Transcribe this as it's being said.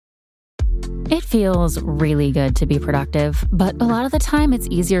It feels really good to be productive, but a lot of the time it's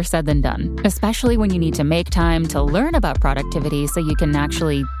easier said than done, especially when you need to make time to learn about productivity so you can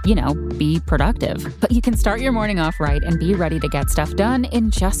actually, be productive. But you can start your morning off right and be ready to get stuff done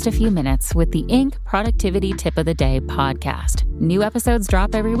in just a few minutes with the Inc. Productivity Tip of the Day podcast. New episodes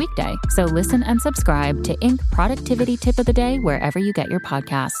drop every weekday, so listen and subscribe to Inc. Productivity Tip of the Day wherever you get your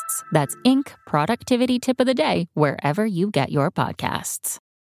podcasts. That's Inc. Productivity Tip of the Day wherever you get your podcasts.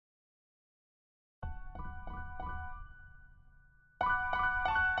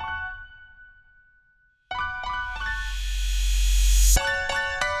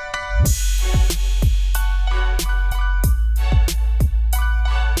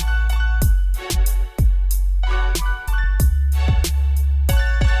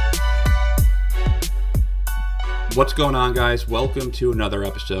 What's going on, guys? Welcome to another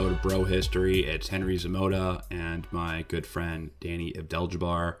episode of Bro History. It's Henry Zamota and my good friend Danny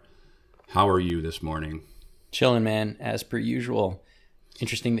Abdeljabbar. How are you this morning? Chilling, man, as per usual.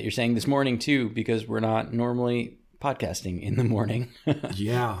 Interesting that you're saying this morning too, because we're not normally podcasting in the morning.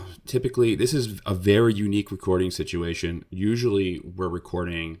 Yeah, typically this is a very unique recording situation. Usually we're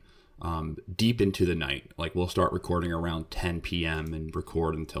recording deep into the night. Like we'll start recording around 10 p.m. and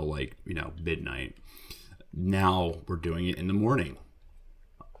record until midnight. Now we're doing it in the morning.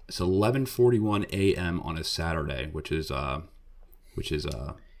 It's 11:41 a.m. on a Saturday, which is and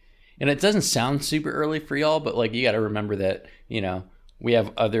it doesn't sound super early for y'all, but you got to remember that we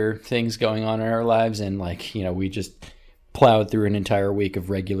have other things going on in our lives, and we just plowed through an entire week of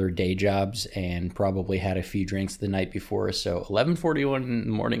regular day jobs and probably had a few drinks the night before. So 11:41 in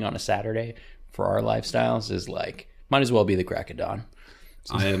the morning on a Saturday for our lifestyles is might as well be the crack of dawn.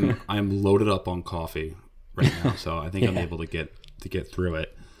 I'm loaded up on coffee right now, so I think I'm able to get through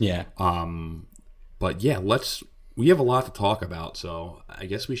it. Yeah. But yeah, we have a lot to talk about, so I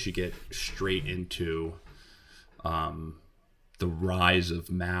guess we should get straight into the rise of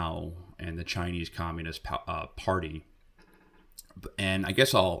Mao and the Chinese Communist Party. And I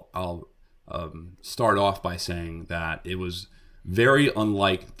guess I'll start off by saying that it was very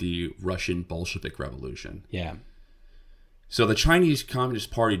unlike the Russian Bolshevik Revolution. Yeah. So the Chinese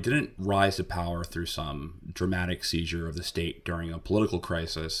Communist Party didn't rise to power through some dramatic seizure of the state during a political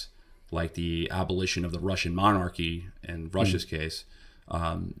crisis, like the abolition of the Russian monarchy in Russia's case.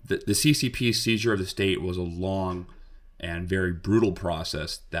 The CCP's seizure of the state was a long and very brutal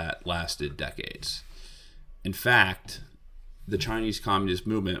process that lasted decades. In fact, the Chinese Communist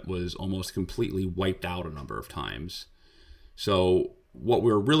movement was almost completely wiped out a number of times. So what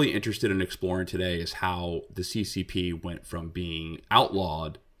we're really interested in exploring today is how the CCP went from being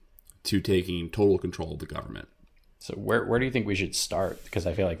outlawed to taking total control of the government. So where do you think we should start? Because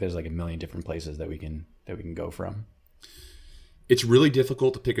I feel like there's a million different places that we can go from. It's really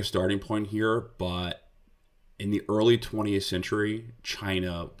difficult to pick a starting point here, but in the early 20th century,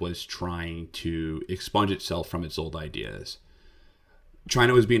 China was trying to expunge itself from its old ideas.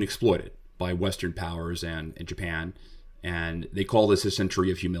 China was being exploited by Western powers and Japan, and they call this a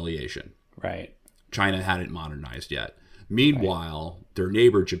century of humiliation. Right. China hadn't modernized yet. Meanwhile, their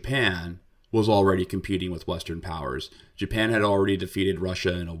neighbor Japan was already competing with Western powers. Japan had already defeated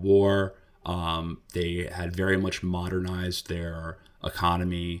Russia in a war. They had very much modernized their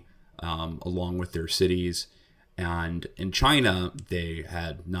economy along with their cities. And in China, they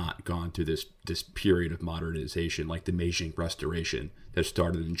had not gone through this period of modernization like the Meiji Restoration that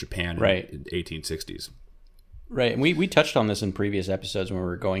started in Japan in the 1860s. Right, and we touched on this in previous episodes when we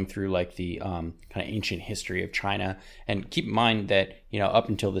were going through the kind of ancient history of China. And keep in mind that up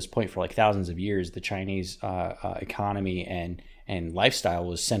until this point, for thousands of years, the Chinese economy and lifestyle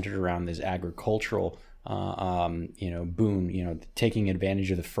was centered around this agricultural boon. Taking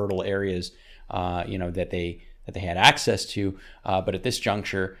advantage of the fertile areas that they had access to. But at this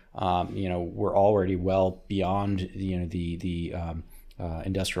juncture, we're already well beyond the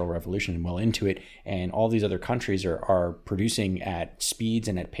Industrial Revolution and well into it, and all these other countries are producing at speeds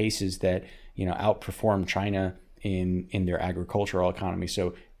and at paces that outperform China in their agricultural economy.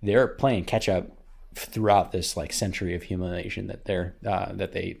 So they're playing catch up throughout this century of humiliation that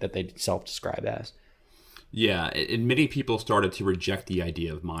they self-describe as. Yeah, and many people started to reject the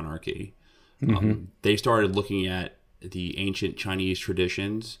idea of monarchy. Mm-hmm. They started looking at the ancient Chinese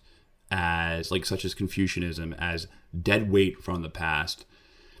traditions as such as Confucianism as dead weight from the past.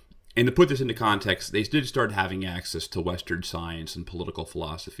 And to put this into context, they did start having access to Western science and political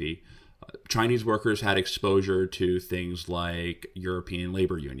philosophy. Chinese workers had exposure to things like European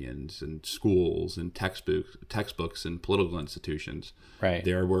labor unions and schools and textbooks and political institutions. Right.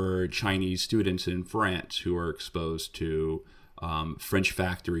 There were Chinese students in France who were exposed to French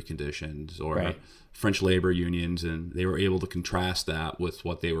factory conditions or Right. French labor unions, and they were able to contrast that with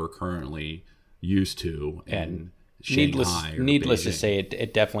what they were currently used to in Shanghai. Needless to Beijing. say,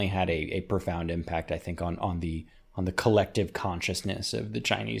 it definitely had a profound impact, I think, on the collective consciousness of the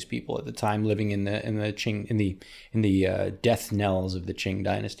Chinese people at the time, living in the Qing in the death knells of the Qing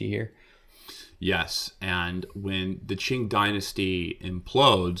dynasty here. Yes, and when the Qing dynasty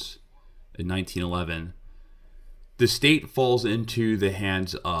implodes in 1911, the state falls into the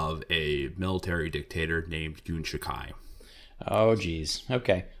hands of a military dictator named Yuan Shikai. Oh, geez.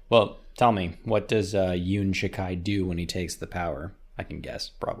 Okay. Well, tell me, what does Yuan Shikai do when he takes the power? I can guess,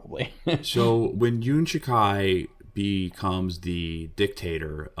 probably. So when Yuan Shikai becomes the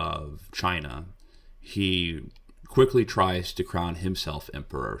dictator of China, he quickly tries to crown himself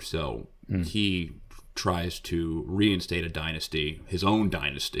emperor. So he tries to reinstate a dynasty, his own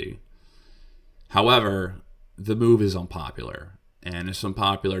dynasty. However, the move is unpopular. And it's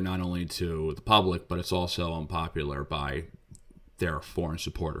unpopular not only to the public, but it's also unpopular by their foreign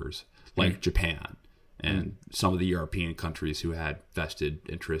supporters, like Japan and some of the European countries who had vested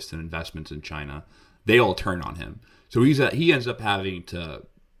interest and investments in China. They all turn on him. So he ends up having to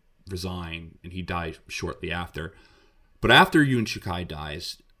resign, and he dies shortly after. But after Yuan Shikai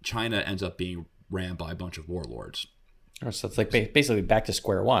dies, China ends up being ran by a bunch of warlords. So it's like basically back to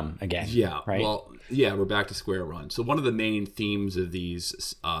square one again. Yeah, right. Well, yeah, we're back to square one. So one of the main themes of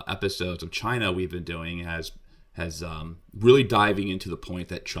these episodes of China we've been doing has really diving into the point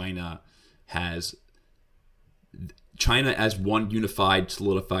that China as one unified,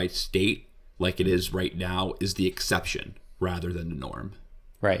 solidified state, like it is right now, is the exception rather than the norm.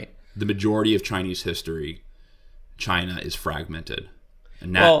 Right. The majority of Chinese history, China is fragmented,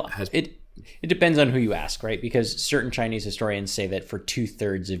 and it depends on who you ask, right? Because certain Chinese historians say that for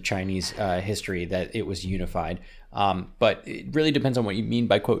 2/3 of Chinese history that it was unified. But it really depends on what you mean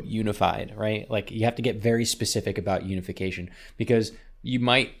by, quote, unified, right? Like you have to get very specific about unification, because you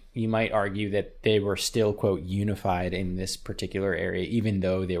might argue that they were still, quote, unified in this particular area, even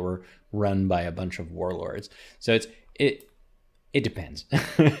though they were run by a bunch of warlords. So it depends.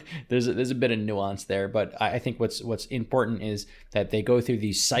 There's a bit of nuance there, but I think what's important is that they go through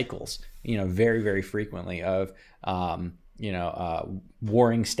these cycles, very, very frequently of,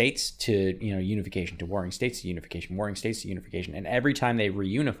 warring states to, unification, to warring states to unification, warring states to unification. And every time they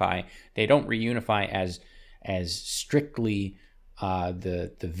reunify, they don't reunify as strictly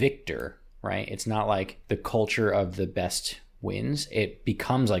the victor, right? It's not like the culture of the best wins. It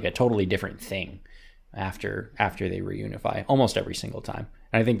becomes like a totally different thing after they reunify almost every single time.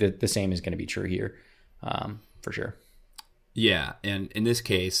 And I think that the same is going to be true here, for sure. Yeah, and in this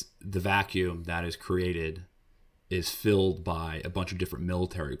case, the vacuum that is created is filled by a bunch of different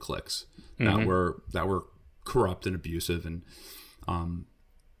military cliques that were corrupt and abusive, and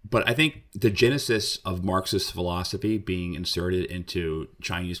but I think the genesis of Marxist philosophy being inserted into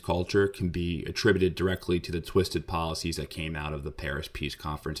Chinese culture can be attributed directly to the twisted policies that came out of the Paris Peace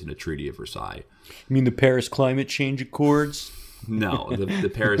Conference and the Treaty of Versailles. You mean the Paris Climate Change Accords? No, the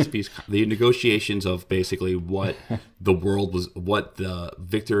Paris Peace, the negotiations of basically what the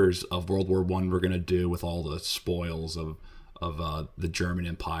victors of World War I were going to do with all the spoils of the German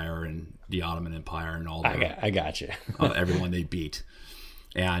Empire and the Ottoman Empire and all I got you. Everyone they beat.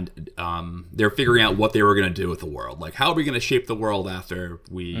 And they're figuring out what they were going to do with the world. Like, how are we going to shape the world after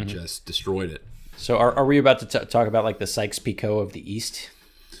we just destroyed it? So are we about to talk about like the Sykes-Picot of the East?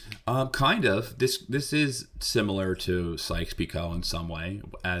 Kind of. This is similar to Sykes-Picot in some way,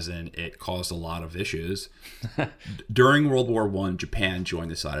 as in it caused a lot of issues. During World War I, Japan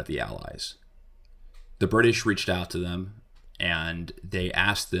joined the side of the Allies. The British reached out to them, and they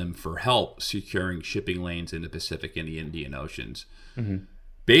asked them for help securing shipping lanes in the Pacific and the Indian Oceans. Mm-hmm.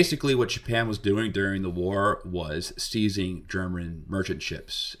 Basically, what Japan was doing during the war was seizing German merchant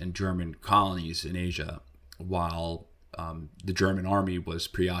ships and German colonies in Asia, while the German army was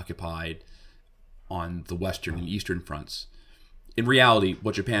preoccupied on the western and eastern fronts. In reality,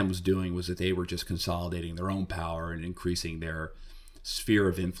 what Japan was doing was that they were just consolidating their own power and increasing their sphere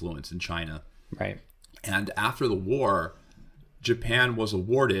of influence in China. Right. And after the war, Japan was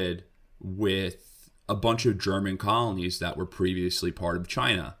awarded with a bunch of German colonies that were previously part of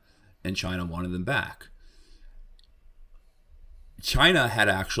China, and China wanted them back. China had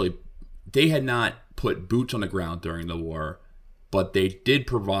not put boots on the ground during the war, but they did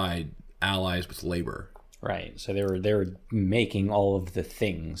provide allies with labor. Right. So they were making all of the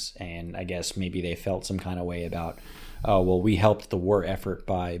things, and I guess maybe they felt some kind of way about, oh, well, we helped the war effort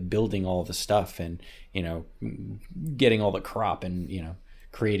by building all the stuff and, getting all the crop and,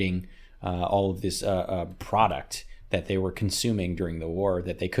 creating all of this product that they were consuming during the war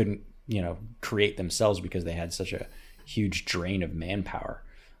that they couldn't, create themselves because they had such a huge drain of manpower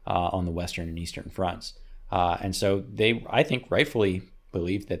on the Western and Eastern fronts. And so they, I think, rightfully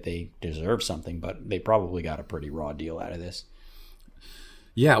believed that they deserved something, but they probably got a pretty raw deal out of this.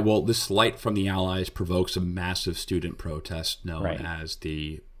 Yeah, well, this slight from the Allies provokes a massive student protest known Right. as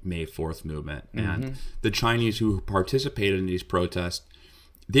the May 4th movement. And the Chinese who participated in these protests,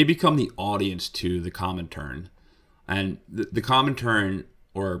 they become the audience to the Comintern. And the Comintern,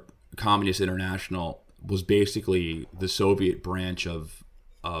 or Communist International, was basically the Soviet branch of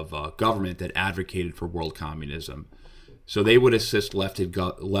government that advocated for world communism. So they would assist leftist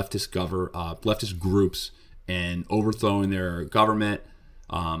groups in overthrowing their government.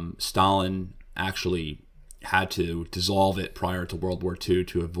 Stalin actually had to dissolve it prior to World War II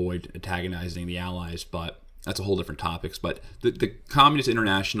to avoid antagonizing the Allies, but that's a whole different topic. But the Communist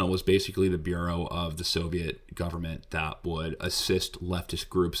International was basically the bureau of the Soviet government that would assist leftist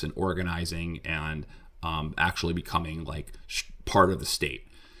groups in organizing and actually becoming like part of the state.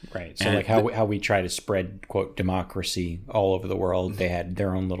 Right. So like how we try to spread, quote, democracy all over the world, they had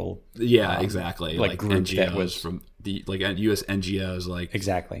their own little exactly, like group NGOs that was from the U.S. NGOs like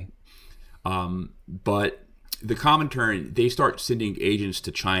exactly. But the Comintern, they start sending agents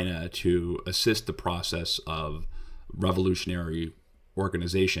to China to assist the process of revolutionary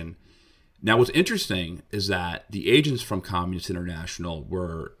organization. Now, what's interesting is that the agents from Communist International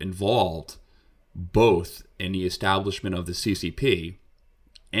were involved both in the establishment of the CCP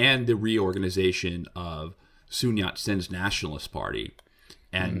and the reorganization of Sun Yat-sen's Nationalist Party.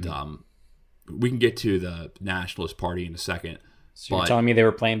 And we can get to the Nationalist Party in a second. So you're telling me they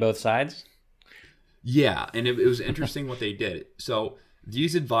were playing both sides? Yeah, and it was interesting what they did. So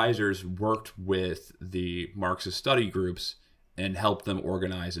these advisors worked with the Marxist study groups and helped them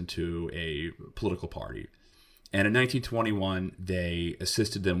organize into a political party. And in 1921, they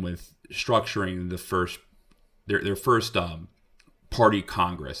assisted them with structuring their first party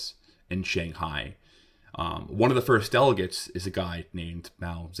congress in Shanghai. One of the first delegates is a guy named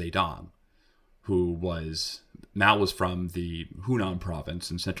Mao Zedong, Mao was from the Hunan province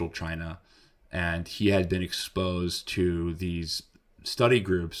in central China, and he had been exposed to these study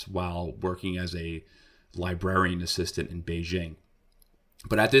groups while working as a librarian assistant in Beijing.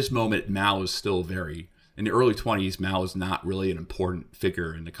 But at this moment, Mao is still in the early 20s, Mao is not really an important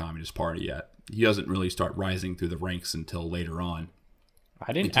figure in the Communist Party yet. He doesn't really start rising through the ranks until later on.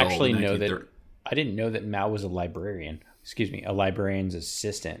 I didn't actually know that. I didn't know that Mao was a librarian. Excuse me, a librarian's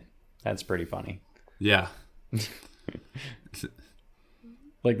assistant. That's pretty funny. Yeah.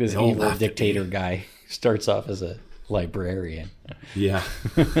 Like this evil dictator guy starts off as a librarian. Yeah.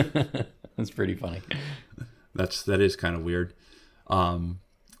 That's pretty funny. That is kind of weird.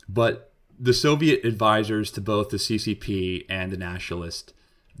 But the Soviet advisors to both the CCP and the Nationalists,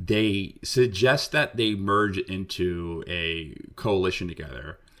 they suggest that they merge into a coalition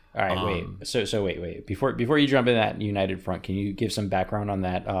together. All right, wait. So wait. Before you jump in that United Front, can you give some background on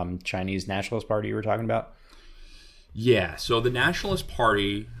that Chinese Nationalist Party you were talking about? Yeah. So the Nationalist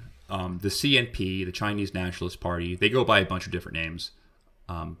Party, the CNP, the Chinese Nationalist Party, they go by a bunch of different names.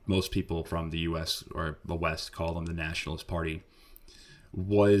 Most people from the U.S. or the West call them the Nationalist Party.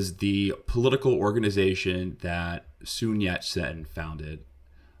 Was the political organization that Sun Yat-sen founded.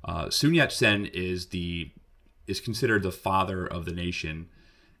 Sun Yat-sen is considered the father of the nation,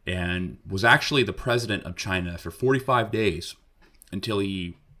 and was actually the president of China for 45 days until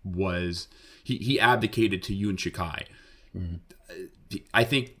he abdicated to Yuan Shikai. I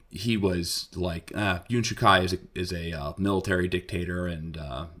think he was like, Yuan Shikai is a military dictator, and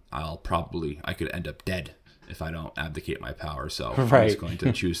I could end up dead if I don't abdicate my power, so I was going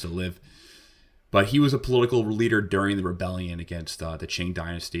to choose to live. But he was a political leader during the rebellion against the Qing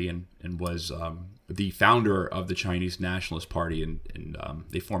dynasty, and was the founder of the Chinese Nationalist Party, and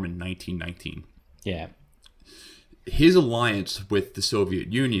they formed in 1919. Yeah. His alliance with the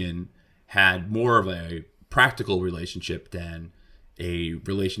Soviet Union had more of a practical relationship than a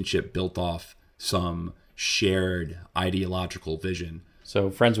relationship built off some shared ideological vision. So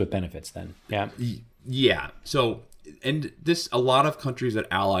friends with benefits then. Yeah. Yeah. So, and a lot of countries that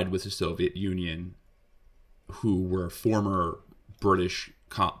allied with the Soviet Union, who were former British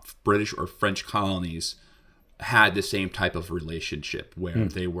or French colonies, had the same type of relationship where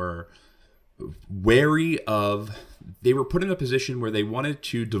they were they were put in a position where they wanted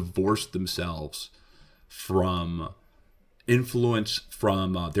to divorce themselves from influence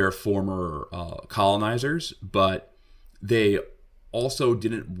from their former colonizers, but they also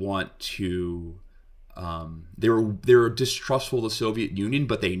didn't want to they were distrustful of the Soviet Union,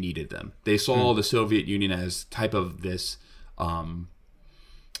 but they needed them. They saw the Soviet Union as type of this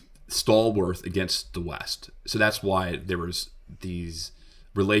stalwart against the West. So that's why there was these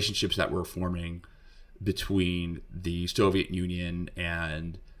relationships that were forming between the Soviet Union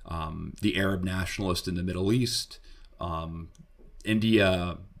and the Arab nationalists in the Middle East,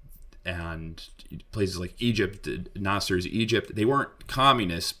 India, and places like Egypt, Nasser's Egypt. They weren't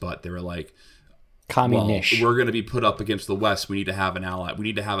communists, but they were like, communish. Well, we're going to be put up against the West. We need to have an ally. We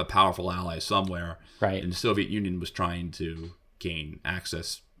need to have a powerful ally somewhere. Right. And the Soviet Union was trying to gain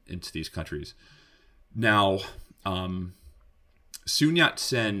access into these countries. Now, Sun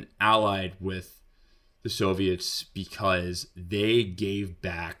Yat-sen allied with the Soviets because they gave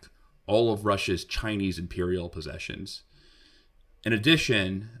back all of Russia's Chinese imperial possessions. In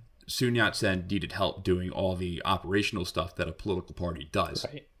addition, Sun Yat-sen needed help doing all the operational stuff that a political party does.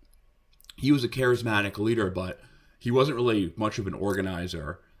 Right. He was a charismatic leader, but he wasn't really much of an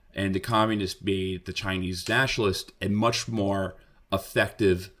organizer. And the communists made the Chinese nationalists a much more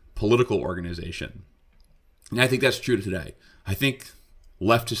effective political organization. And I think that's true today. I think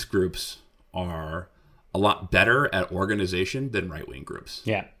leftist groups are a lot better at organization than right-wing groups.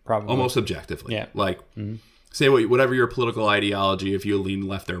 Yeah, probably. Almost objectively. Yeah. Like, say whatever your political ideology, if you lean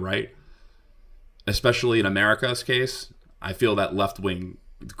left or right, especially in America's case, I feel that left-wing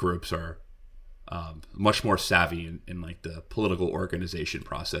groups are much more savvy in like the political organization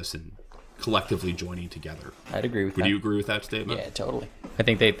process and collectively joining together. I'd agree with that. Would you agree with that statement? Yeah, totally. I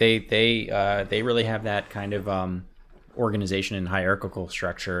think they really have that kind of organization and hierarchical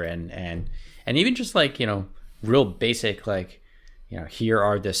structure and even just like, real basic, like, here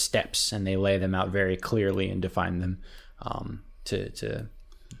are the steps, and they lay them out very clearly and define them to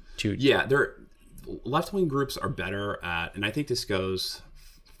yeah, they're left-wing groups are better at, and I think this goes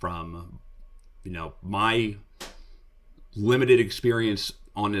from my limited experience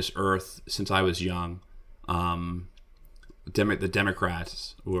on this earth since I was young. The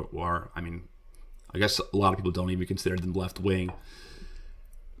Democrats who are, I guess a lot of people don't even consider them left-wing,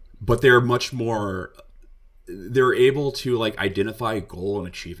 but they're much more, they're able to like identify a goal and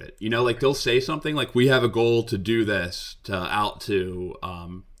achieve it. Like they'll say something like, we have a goal to do this, to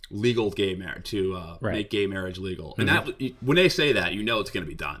legal gay marriage, to make gay marriage legal. And that, when they say that, it's going to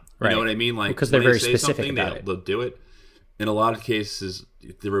be done. You know what I mean? Like, because they're very specific about it. They'll do it. In a lot of cases,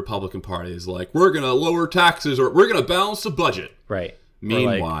 the Republican Party is like, we're going to lower taxes, or we're going to balance the budget. Right.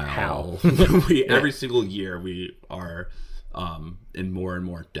 Meanwhile, how? Every single year we are in more and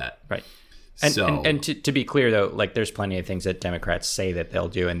more debt. Right. And to be clear, though, like there's plenty of things that Democrats say that they'll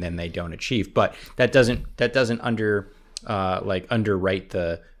do and then they don't achieve, but that doesn't underwrite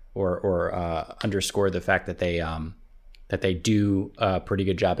the or underscore the fact that they do a pretty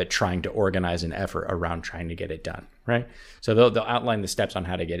good job at trying to organize an effort around trying to get it done, right? So they'll outline the steps on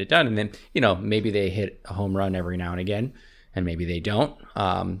how to get it done, and then maybe they hit a home run every now and again, and maybe they don't.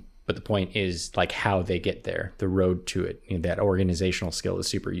 But the point is like how they get there, the road to it. That organizational skill is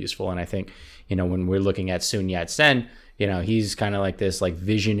super useful, and I think when we're looking at Sun Yat-sen, he's kind of like this like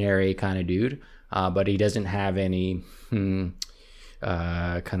visionary kind of dude, but he doesn't have any kind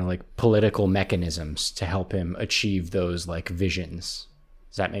of like political mechanisms to help him achieve those like visions.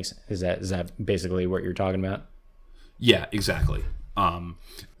 Does that make sense? Is that basically what you're talking about? Yeah, exactly.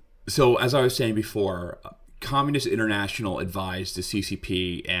 So as I was saying before, Communist International advised the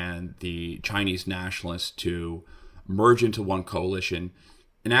CCP and the Chinese nationalists to merge into one coalition.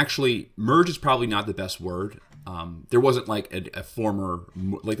 And actually, merge is probably not the best word. There wasn't like a former,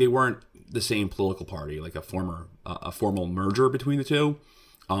 like they weren't the same political party, like a formal merger between the two.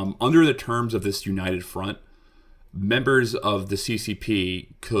 Under the terms of this united front, members of the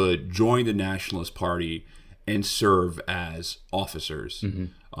CCP could join the Nationalist Party and serve as officers.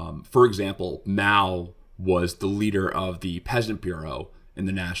 For example, Mao was the leader of the Peasant Bureau in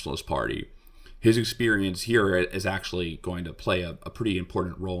the Nationalist Party. His experience here is actually going to play a pretty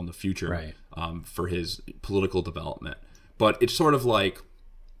important role in the future, right, for his political development. But it's sort of like,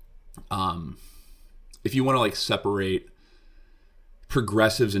 if you want to like separate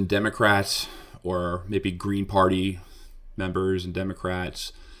progressives and Democrats, or maybe Green Party members and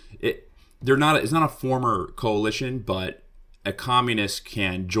Democrats, it's not a former coalition, but a communist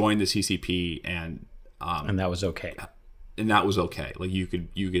can join the CCP and that was okay. And that was okay. Like you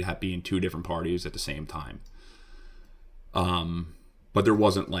could be in two different parties at the same time. But there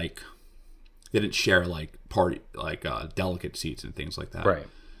wasn't like, they didn't share like party, like delegate seats and things like that. Right.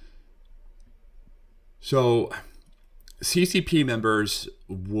 So CCP members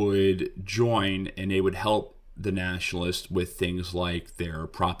would join and they would help the nationalists with things like their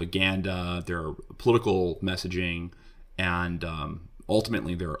propaganda, their political messaging, and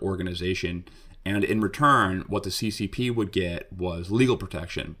ultimately their organization. And in return, what the CCP would get was legal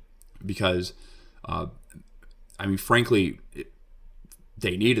protection because, frankly,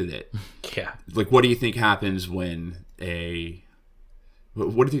 they needed it. Yeah. Like, what do you think happens when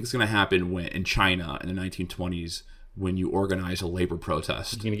what do you think is going to happen when in China in the 1920s when you organize a labor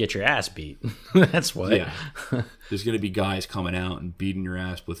protest? You're going to get your ass beat. That's what. Yeah. There's going to be guys coming out and beating your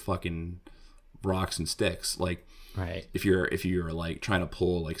ass with fucking rocks and sticks. Like, right. If you're like trying to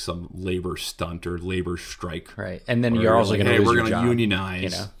pull like some labor stunt or labor strike. Right. And then you're also like, going to we're going to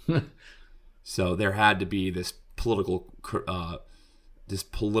unionize. You know? So there had to be this political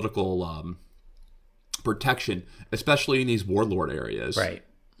protection, especially in these warlord areas. Right.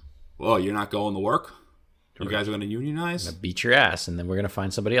 Well, you're not going to work? You guys are going to unionize? I'm gonna beat your ass, and then we're going to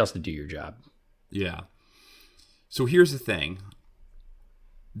find somebody else to do your job. Yeah. So here's the thing.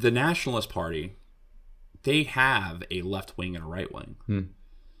 The Nationalist Party, they have a left wing and a right wing.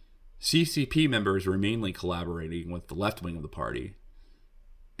 CCP members were mainly collaborating with the left wing of the party.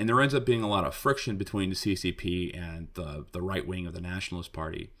 And there ends up being a lot of friction between the CCP and the right wing of the Nationalist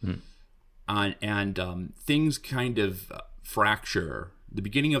Party. And things kind of fracture. The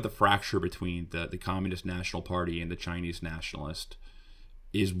beginning of the fracture between the Communist National Party and the Chinese Nationalist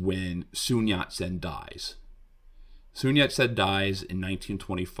is when Sun Yat-sen dies. Sun Yat-sen dies in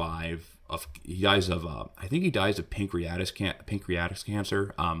 1925. He dies of pancreatic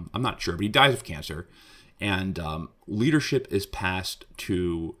cancer. I'm not sure, but he dies of cancer. And leadership is passed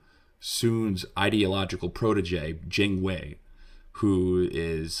to Sun's ideological protege, Jing Wei, who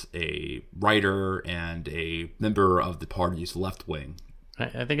is a writer and a member of the party's left wing.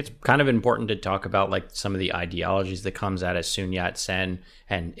 I think it's kind of important to talk about like some of the ideologies that comes out of Sun Yat-sen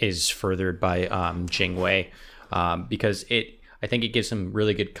and is furthered by Jing Wei, because I think it gives some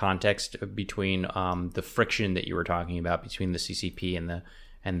really good context between the friction that you were talking about between the CCP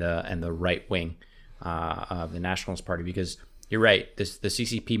and the right wing of the Nationalist Party. Because you're right, the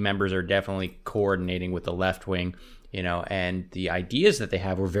CCP members are definitely coordinating with the left wing, and the ideas that they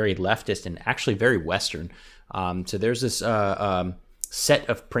have were very leftist and actually very Western. So there's this set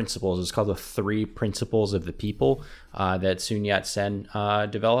of principles. It's called the 3 Principles of the People that Sun Yat-sen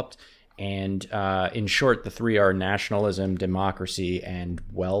developed. And in short, the 3 are nationalism, democracy, and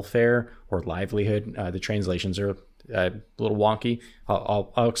welfare or livelihood. The translations are a little wonky.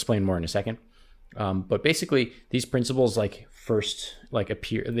 I'll explain more in a second. But basically, these principles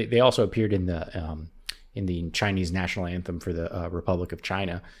appear. They also appeared in the Chinese national anthem for the Republic of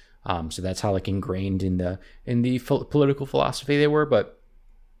China. So that's how ingrained in the political philosophy they were. But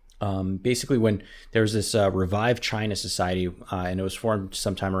basically, when there was this revived China Society, and it was formed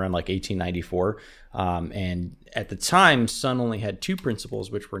sometime around 1894, and at the time, Sun only had 2 principles,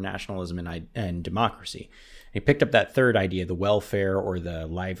 which were nationalism and democracy. And he picked up that third idea, the welfare or the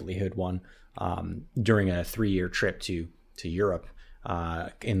livelihood one, during a 3-year trip to Europe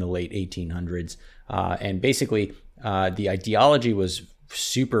in the late 1800s. And basically, the ideology was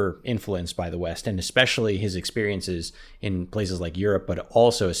super influenced by the West, and especially his experiences in places like Europe, but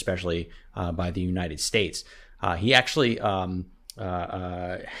also especially by the United States. He actually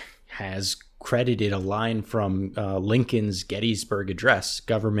has credited a line from Lincoln's Gettysburg Address,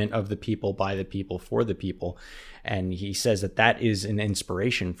 government of the people, by the people, for the people. And he says that is an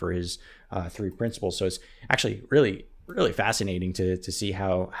inspiration for his 3 principles. So it's actually really, really fascinating to see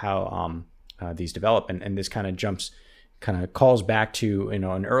how these develop. And this kind of calls back to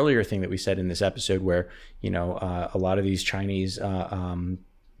an earlier thing that we said in this episode, where a lot of these Chinese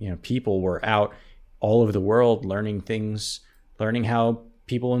people were out all over the world learning how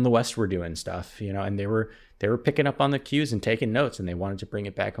people in the West were doing stuff, and they were picking up on the cues and taking notes, and they wanted to bring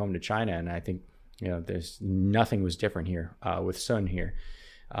it back home to China. And I think there's nothing was different here with Sun here.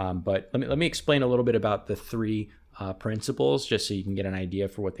 But let me explain a little bit about the 3 principles, just so you can get an idea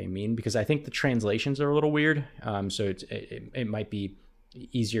for what they mean, because I think the translations are a little weird. So it might be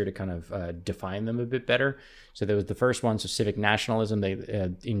easier to kind of define them a bit better. So there was the first one, so civic nationalism. They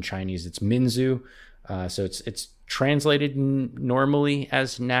in Chinese it's minzu. So it's translated normally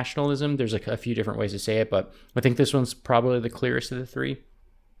as nationalism. There's a few different ways to say it, but I think this one's probably the clearest of the 3.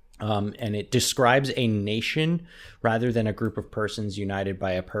 And it describes a nation rather than a group of persons united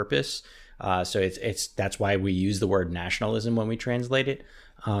by a purpose. So it's that's why we use the word nationalism when we translate it.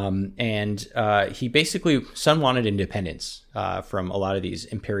 And he basically, Sun wanted independence from a lot of these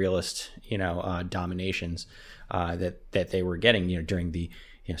imperialist, dominations that they were getting, during the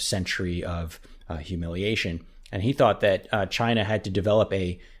century of humiliation. And he thought that China had to develop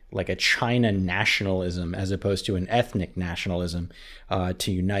a like a China nationalism as opposed to an ethnic nationalism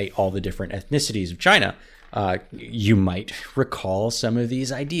to unite all the different ethnicities of China. You might recall some of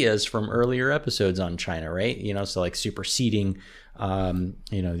these ideas from earlier episodes on China, right? So like superseding,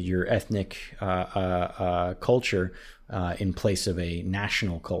 your ethnic culture in place of a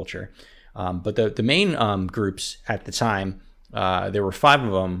national culture. But the main groups at the time, there were 5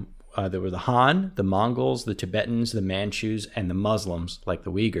 of them. There were the Han, the Mongols, the Tibetans, the Manchus, and the Muslims, like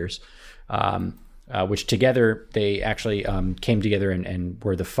the Uyghurs, which together they actually came together and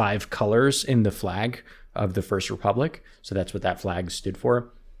were the 5 colors in the flag of the First Republic. So that's what that flag stood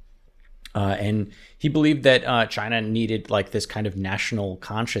for. And he believed that China needed like this kind of national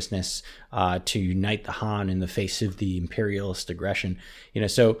consciousness to unite the Han in the face of the imperialist aggression.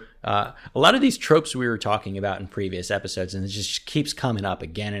 So a lot of these tropes we were talking about in previous episodes, and it just keeps coming up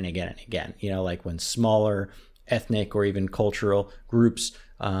again and again and again. Like when smaller ethnic or even cultural groups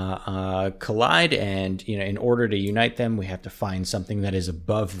collide, and in order to unite them, we have to find something that is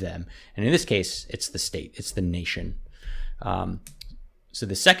above them. And in this case, it's the state, it's the nation. So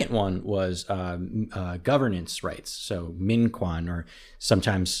the second one was governance rights, so Minquan, or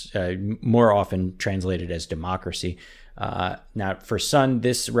sometimes more often translated as democracy. Now, for Sun,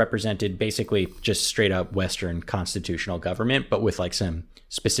 this represented basically just straight up Western constitutional government, but with like some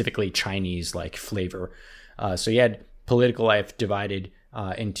specifically Chinese like flavor. So you had political life divided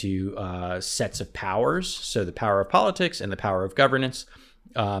into sets of powers. So the power of politics and the power of governance.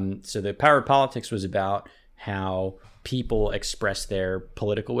 So the power of politics was about how people express their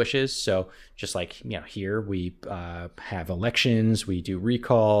political wishes. So just like, here we have elections, we do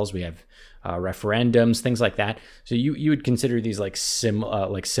recalls, we have referendums, things like that. So you would consider these like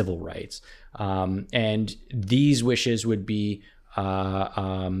civil rights. And these wishes would be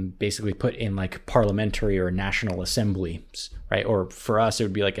basically put in like parliamentary or national assemblies, right? Or for us, it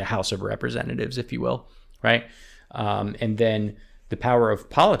would be like a House of Representatives, if you will, right? And then the power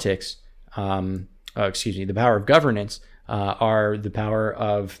of politics, the power of governance are the power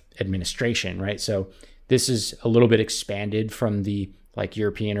of administration, right? So this is a little bit expanded from the like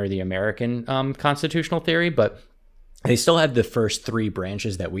European or the American constitutional theory, but they still have the first 3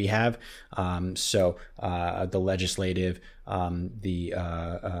 branches that we have. So the legislative,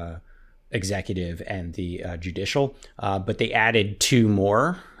 the executive, and the judicial. But they added 2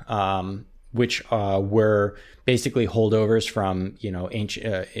 more, which were basically holdovers from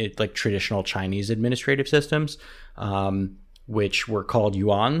ancient like traditional Chinese administrative systems, which were called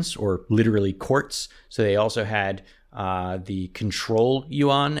yuans, or literally courts. So they also had the control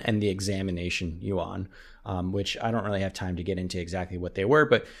yuan and the examination yuan, which I don't really have time to get into exactly what they were.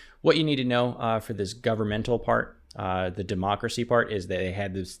 But what you need to know for this governmental part, the democracy part, is that they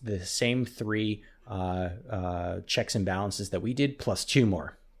had the same 3 checks and balances that we did, plus 2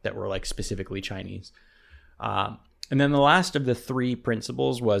 more that were like specifically Chinese. And then the last of the 3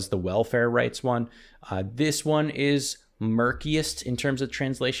 principles was the welfare rights one. This one is murkiest in terms of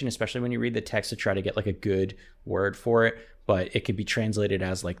translation, especially when you read the text to try to get like a good word for it. But it could be translated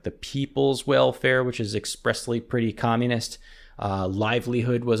as like the people's welfare, which is expressly pretty communist.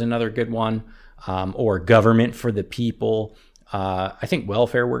 Livelihood was another good one, or government for the people. I think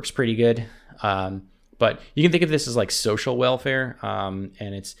welfare works pretty good. But you can think of this as like social welfare, and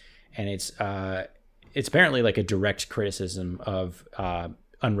it's apparently like a direct criticism of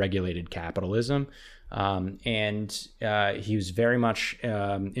unregulated capitalism, and he was very much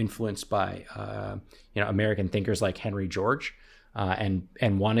influenced by American thinkers like Henry George,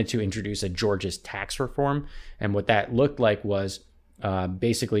 and wanted to introduce a Georgist tax reform. And what that looked like was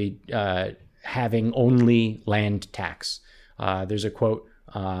basically having only land tax. There's a quote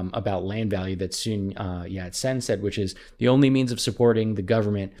about land value that Sun Yat-sen said, which is, "The only means of supporting the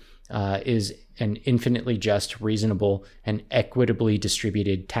government is an infinitely just, reasonable, and equitably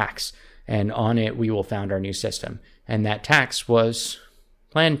distributed tax. And on it, we will found our new system." And that tax was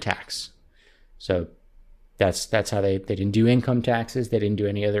land tax. So that's how they didn't do income taxes. They didn't do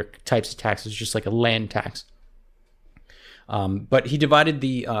any other types of taxes, just like a land tax. But he divided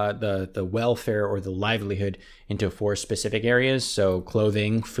the welfare or the livelihood into 4 specific areas. So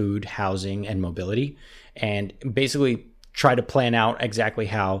clothing, food, housing, and mobility, and basically try to plan out exactly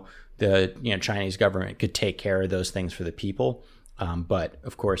how the Chinese government could take care of those things for the people. But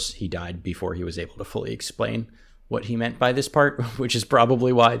of course, he died before he was able to fully explain what he meant by this part, which is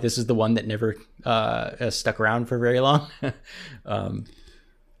probably why this is the one that never stuck around for very long.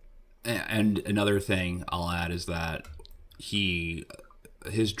 And another thing I'll add is that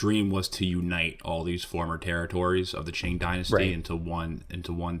his dream was to unite all these former territories of the Qing dynasty into one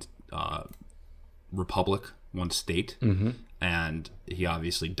republic, one state. Mm-hmm. and he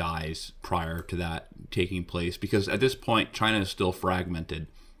obviously dies prior to that taking place, because at this point China is still fragmented.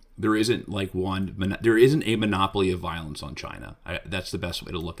 There isn't a monopoly of violence on China. That's the best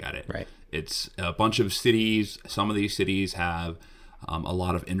way to look at it. Right. It's a bunch of cities. Some of these cities have a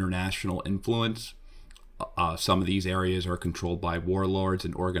lot of international influence. Some of these areas are controlled by warlords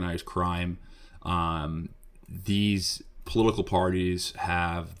and organized crime. These political parties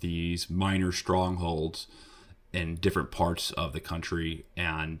have these minor strongholds in different parts of the country,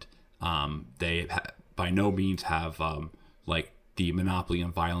 and they by no means have the monopoly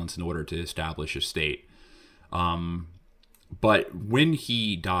on violence in order to establish a state. But when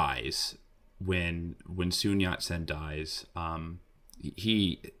he dies, when Sun Yat-sen dies,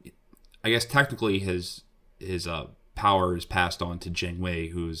 I guess technically his power is passed on to Jiang Wei,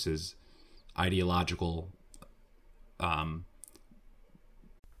 who's his ideological.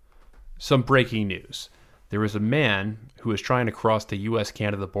 Some breaking news. There was a man who was trying to cross the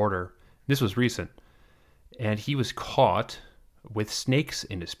U.S.-Canada border. This was recent. And he was caught with snakes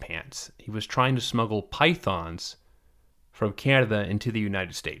in his pants. He was trying to smuggle pythons from Canada into the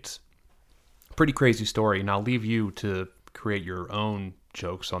United States. Pretty crazy story, and I'll leave you to create your own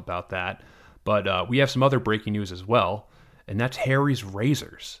jokes about that. But we have some other breaking news as well, and that's Harry's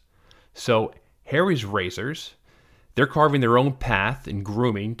Razors. So Harry's Razors, they're carving their own path in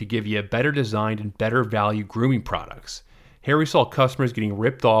grooming to give you better designed and better value grooming products. Harry saw customers getting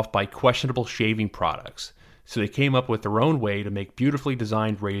ripped off by questionable shaving products, so they came up with their own way to make beautifully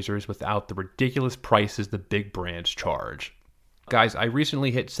designed razors without the ridiculous prices the big brands charge. Guys, I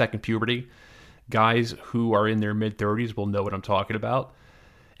recently hit second puberty. Guys who are in their mid-30s will know what I'm talking about.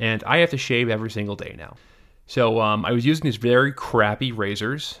 And I have to shave every single day now. So I was using these very crappy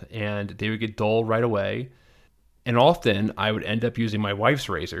razors, and they would get dull right away. And often I would end up using my wife's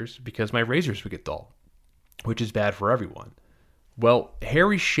razors because my razors would get dull, which is bad for everyone. Well,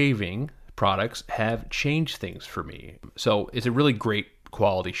 Harry's shaving products have changed things for me. So it's a really great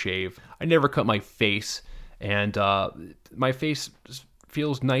quality shave. I never cut my face, and my face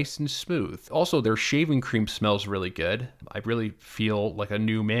feels nice and smooth. Also, their shaving cream smells really good. I really feel like a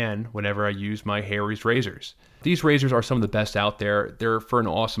new man whenever I use my Harry's razors. These razors are some of the best out there. They're for an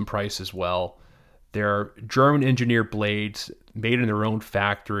awesome price as well. They're German engineered blades made in their own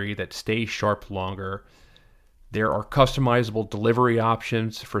factory that stay sharp longer. There are customizable delivery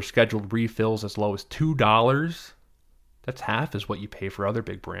options for scheduled refills as low as $2. That's half as what you pay for other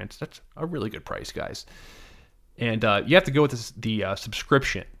big brands. That's a really good price, guys. And you have to go with the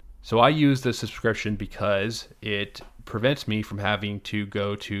subscription. So I use the subscription because it prevents me from having to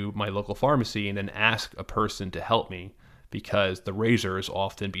go to my local pharmacy and then ask a person to help me, because the razor is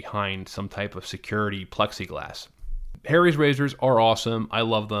often behind some type of security plexiglass. Harry's razors are awesome. I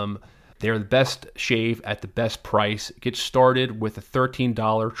love them. They're the best shave at the best price. Get started with a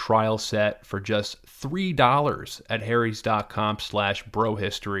 $13 trial set for just $3 at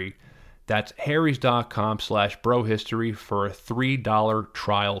harrys.com/brohistory. That's harrys.com/brohistory for a $3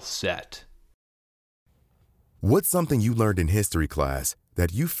 trial set. What's something you learned in history class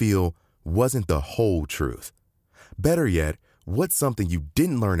that you feel wasn't the whole truth? Better yet, what's something you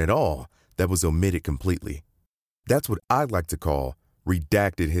didn't learn at all that was omitted completely? That's what I'd like to call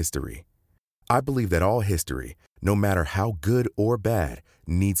redacted history. I believe that all history, no matter how good or bad,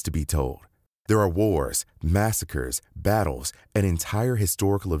 needs to be told. There are wars, massacres, battles, and entire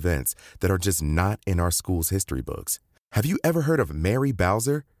historical events that are just not in our school's history books. Have you ever heard of Mary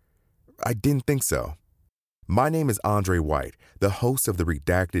Bowser? I didn't think so. My name is Andre White, the host of the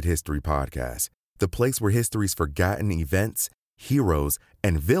Redacted History Podcast, the place where history's forgotten events, heroes,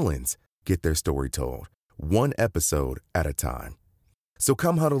 and villains get their story told, one episode at a time. So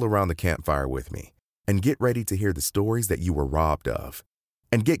come huddle around the campfire with me and get ready to hear the stories that you were robbed of.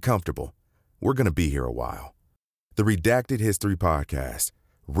 And get comfortable. We're going to be here a while. The Redacted History Podcast.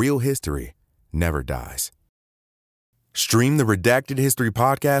 Real history never dies. Stream the Redacted History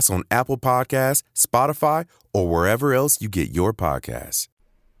Podcast on Apple Podcasts, Spotify, or wherever else you get your podcasts.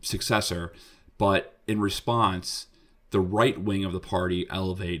 Successor, but in response, the right wing of the party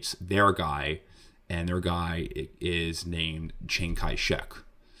elevates their guy, and their guy is named Chiang Kai-shek.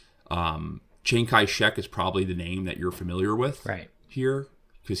 Chiang Kai-shek is probably the name that you're familiar with here,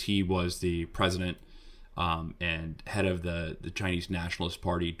 because he was the president and head of the Chinese Nationalist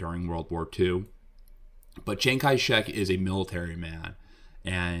Party during World War II. But Chiang Kai-shek is a military man,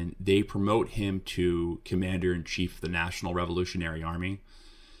 and they promote him to commander-in-chief of the National Revolutionary Army.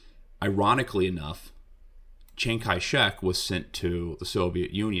 Ironically enough, Chiang Kai-shek was sent to the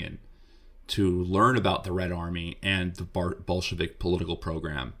Soviet Union to learn about the Red Army and the Bolshevik political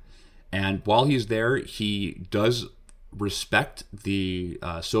program. And while he's there, he does respect the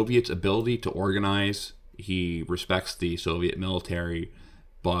Soviets' ability to organize. He respects the Soviet military,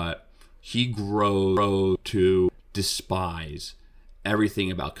 but he grows to despise everything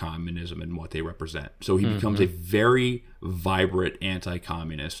about communism and what they represent. So he becomes a very vibrant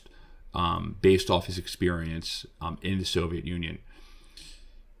anti-communist based off his experience in the Soviet Union.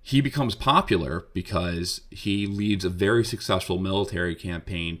 He becomes popular because he leads a very successful military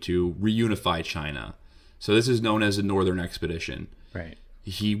campaign to reunify China. So this is known as the Northern Expedition. Right.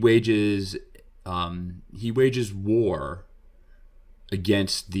 He wages war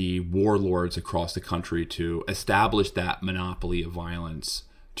against the warlords across the country to establish that monopoly of violence,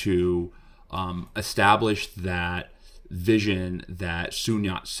 to establish that vision that Sun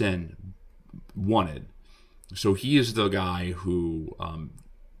Yat-sen wanted. So he is the guy who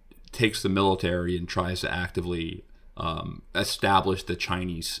takes the military and tries to actively establish the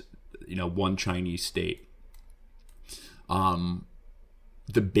Chinese, one Chinese state.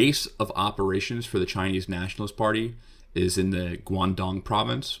 The base of operations for the Chinese Nationalist Party is in the Guangdong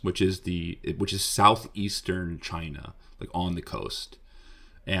province, which is southeastern China, like on the coast.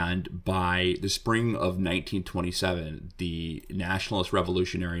 And by the spring of 1927, the Nationalist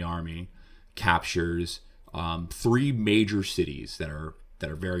Revolutionary Army captures 3 major cities that are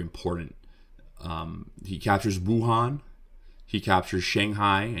very important. He captures Wuhan, he captures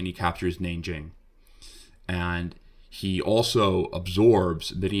Shanghai, and he captures Nanjing. And he also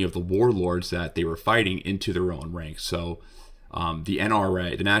absorbs many of the warlords that they were fighting into their own ranks. So the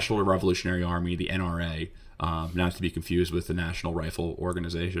NRA, the National Revolutionary Army, the NRA, not to be confused with the National Rifle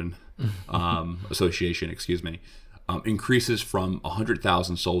Organization Association, increases from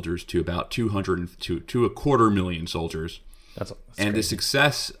 100,000 soldiers to about 200 to 250,000 soldiers. That's and crazy. The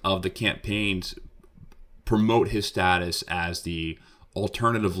success of the campaigns promote his status as the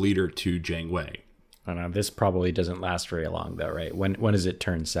alternative leader to Jiang Wei. I don't know. This probably doesn't last very long, though, right? When does it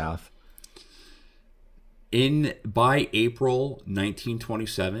turn south? By April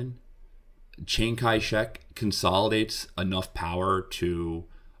 1927, Chiang Kai-shek consolidates enough power to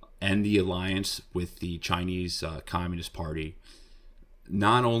end the alliance with the Chinese Communist Party.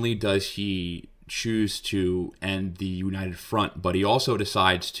 Not only does he choose to end the United Front, but he also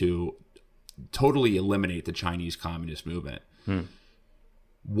decides to totally eliminate the Chinese Communist movement.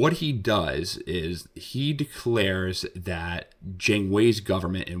 What he does is he declares that Jiang Wei's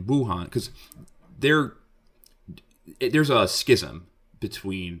government in Wuhan, because there's a schism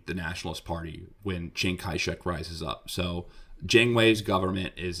between the Nationalist Party when Chiang Kai-shek rises up. So Jiang Wei's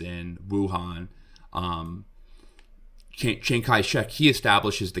government is in Wuhan. Chiang Kai-shek, he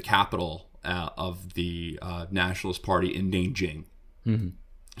establishes the capital of the Nationalist Party in Nanjing.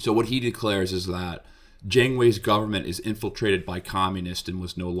 So what he declares is that Jiang Wei's government is infiltrated by communists and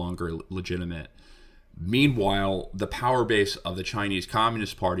was no longer legitimate. Meanwhile, the power base of the Chinese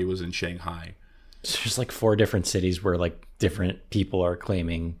Communist Party was in Shanghai. So there's like 4 different cities where like different people are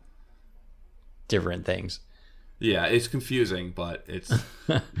claiming different things. Yeah, it's confusing, but it's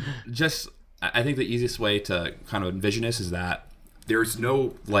just, I think the easiest way to kind of envision this is that there's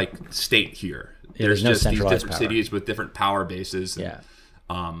no like state here. There's no just these centralized different power. cities with different power bases. Yeah.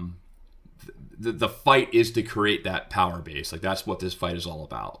 The fight is to create that power base. Like that's what this fight is all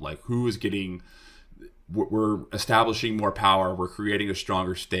about. Like who is getting, we're establishing more power. We're creating a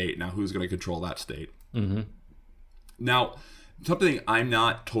stronger state. Now who's going to control that state? Now, something I'm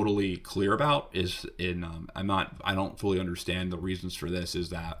not totally clear about is I don't fully understand the reasons for this is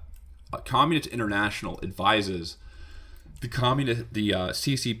that Communist International advises the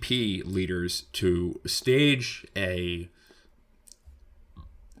CCP leaders to stage a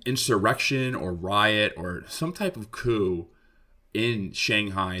insurrection or riot or some type of coup in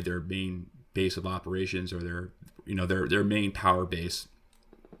Shanghai, their main base of operations, or their main power base.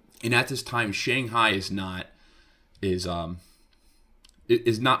 And at this time, Shanghai is not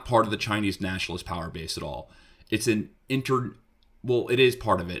part of the Chinese nationalist power base at all. It's it is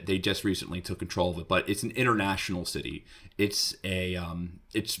part of it. They just recently took control of it, but it's an international city. It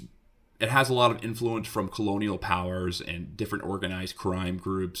has a lot of influence from colonial powers and different organized crime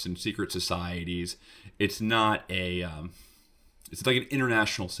groups and secret societies. It's not it's like an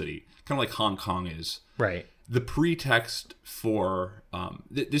international city, kind of like Hong Kong is. Right. The pretext for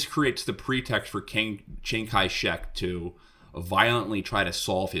this creates the pretext for Chiang Kai-shek to violently try to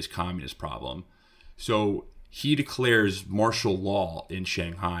solve his communist problem. So he declares martial law in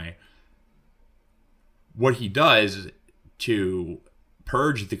Shanghai. What he does to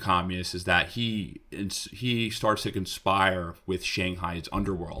purge the communists is that he starts to conspire with Shanghai's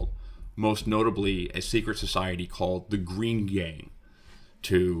underworld, most notably a secret society called the Green Gang,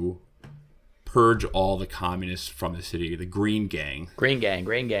 to purge all the communists from the city. The Green Gang. Green Gang,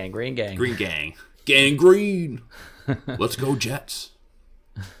 Green Gang, Green Gang. Green Gang. Gang Green. Let's go Jets.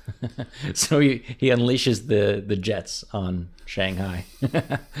 So he unleashes the Jets on Shanghai.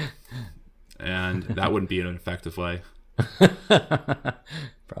 And that wouldn't be an effective way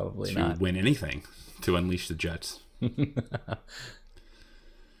Probably to not. win anything, to unleash the Jets.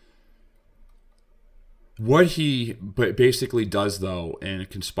 What he basically does, though, in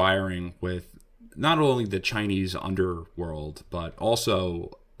conspiring with not only the Chinese underworld, but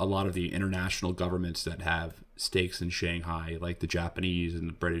also a lot of the international governments that have stakes in Shanghai, like the Japanese and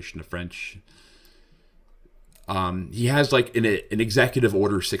the British and the French. He has like an Executive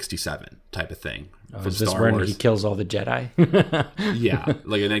Order 67 type of thing. Oh, is this where he kills all the Jedi? Yeah,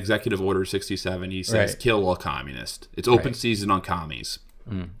 like an Executive Order 67. He says, Right. kill all communists. It's open Right. season on commies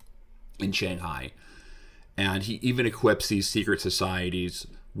in Shanghai. And he even equips these secret societies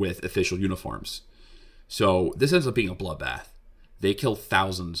with official uniforms. So this ends up being a bloodbath. They kill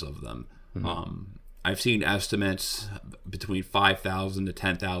thousands of them. I've seen estimates between 5,000 to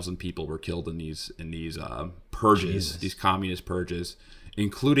 10,000 people were killed in these purges, these communist purges,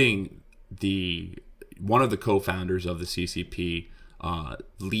 including one of the co-founders of the CCP,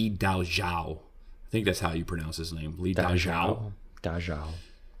 Li Daozhao. I think that's how you pronounce his name, Li Daozhao. Daozhao.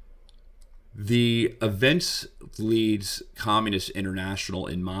 The events leads Communist International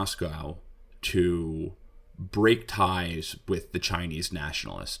in Moscow to break ties with the Chinese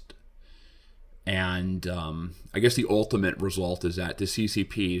nationalists. And I guess the ultimate result is that the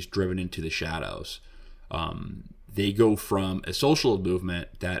CCP is driven into the shadows. They go from a social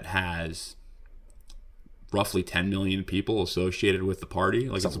movement that has roughly 10 million people associated with the party.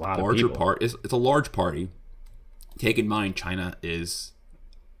 Like it's a lot of larger people. part. It's a large party. Take in mind, China's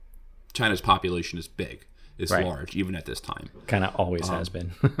population is big. It's Right. large, even at this time. Kind of always has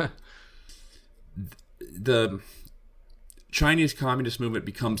been. The Chinese communist movement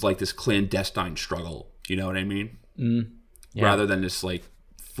becomes like this clandestine struggle. You know what I mean? Yeah. Rather than this like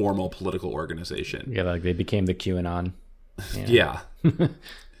formal political organization. Yeah, like they became the QAnon. Yeah.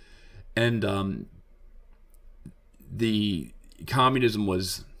 And the communism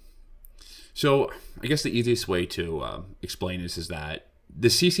was... So I guess the easiest way to explain this is that the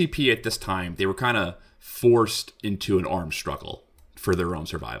CCP at this time, they were kind of forced into an armed struggle for their own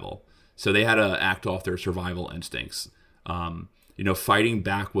survival. So they had to act off their survival instincts. Fighting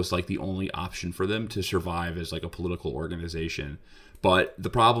back was like the only option for them to survive as like a political organization. But the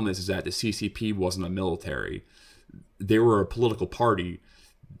problem is that the CCP wasn't a military. They were a political party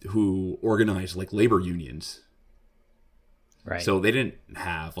who organized like labor unions. Right. So they didn't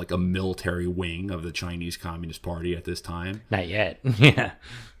have like a military wing of the Chinese Communist Party at this time. Not yet. Yeah.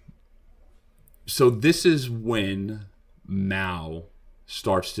 So this is when Mao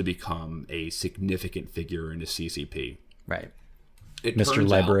starts to become a significant figure in the CCP. Right. It Mr. turns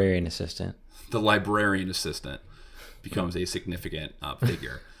Librarian Assistant. out the librarian assistant becomes a significant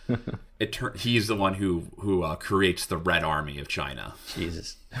figure. He's the one who creates the Red Army of China.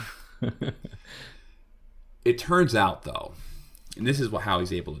 Jesus. It turns out, though, and this is how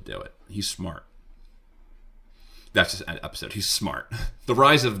he's able to do it. He's smart. That's just an episode. He's smart. The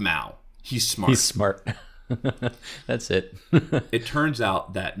Rise of Mao. He's smart. He's smart. That's it. It turns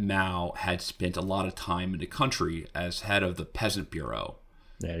out that Mao had spent a lot of time in the country as head of the Peasant Bureau.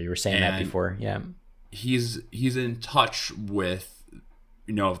 Yeah, you were saying that And- before. Yeah. He's in touch with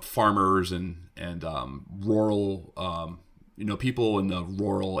farmers and rural people in the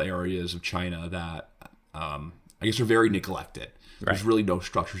rural areas of China that I guess are very neglected. There's Right. really no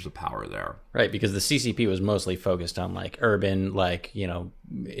structures of power there. Right, because the CCP was mostly focused on like urban,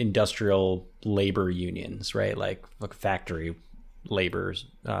 industrial labor unions, right? Like factory laborers,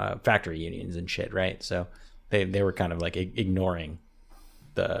 factory unions and shit, right? So they were kind of like ignoring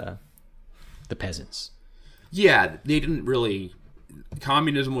the peasants. Yeah, they didn't really.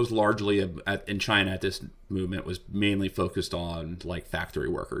 Communism was largely in China at this movement was mainly focused on like factory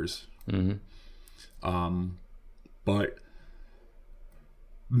workers. But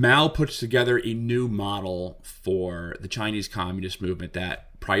Mao puts together a new model for the Chinese Communist movement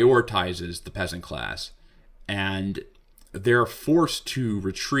that prioritizes the peasant class, and they're forced to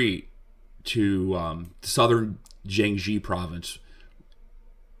retreat to southern Jiangxi province,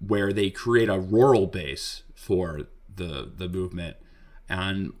 where they create a rural base for the movement.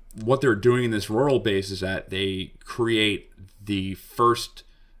 And what they're doing in this rural base is that they create the first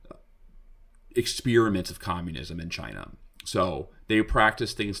experiments of communism in China. So they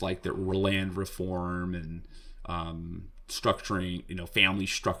practice things like the land reform and structuring, family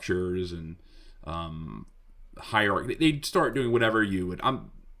structures and hierarchy. They start doing whatever you would.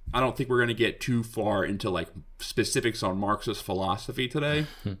 I don't think we're going to get too far into like specifics on Marxist philosophy today.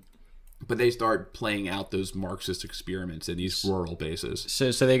 But they start playing out those Marxist experiments in these rural bases.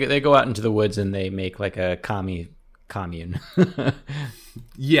 So they go out into the woods and they make like a commune.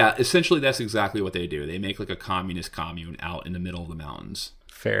 Yeah, essentially that's exactly what they do. They make like a communist commune out in the middle of the mountains.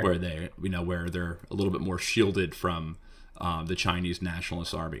 Fair. Where they, where they're a little bit more shielded from the Chinese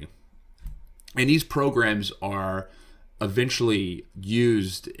Nationalist Army. And these programs are eventually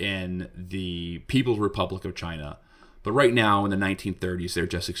used in the People's Republic of China. But right now, in the 1930s, they're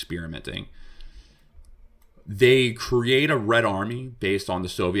just experimenting. They create a Red Army based on the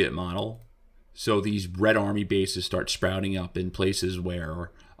Soviet model. So these Red Army bases start sprouting up in places where,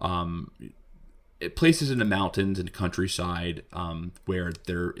 places in the mountains and countryside, where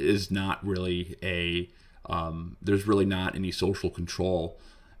there is not really there's really not any social control.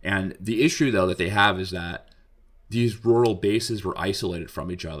 And the issue, though, that they have is that these rural bases were isolated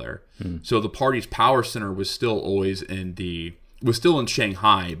from each other. So the party's power center was still always in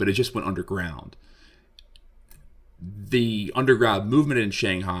Shanghai, but it just went underground. The underground movement in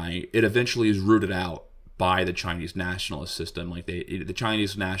Shanghai, it eventually is rooted out by the Chinese nationalist system. Like the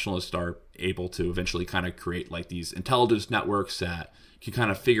Chinese nationalists are able to eventually kind of create like these intelligence networks that can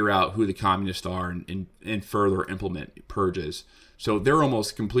kind of figure out who the communists are and further implement purges. So they're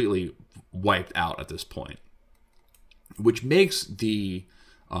almost completely wiped out at this point, which makes the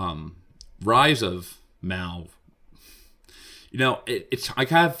rise of Mao, I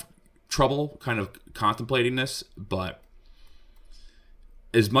have trouble kind of contemplating this, but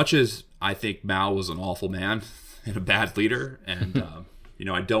as much as I think Mao was an awful man and a bad leader, and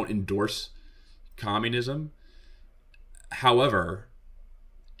I don't endorse communism, however,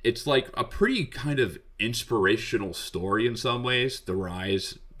 it's like a pretty kind of inspirational story in some ways, the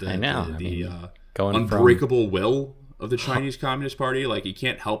rise, the unbreakable will of the Chinese Communist Party. Like, you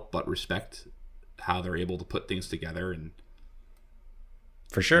can't help but respect how they're able to put things together. And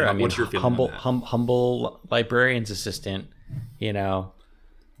for sure, what's your feeling on that? humble librarian's assistant,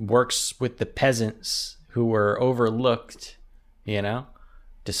 works with the peasants who were overlooked,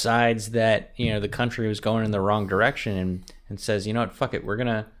 decides that the country was going in the wrong direction, and says, you know what, fuck it, we're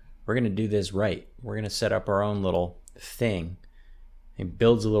gonna do this right. We're gonna set up our own little thing. He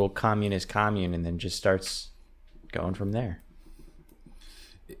builds a little communist commune and then just starts going from there.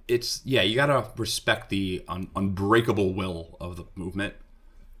 You gotta respect the unbreakable will of the movement,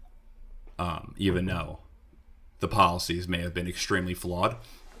 even though the policies may have been extremely flawed.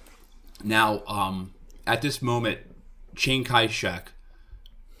 Now, at this moment, Chiang Kai-shek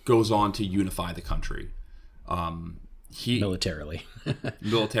goes on to unify the country. Militarily.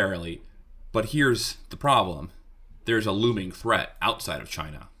 Militarily. But here's the problem. There's a looming threat outside of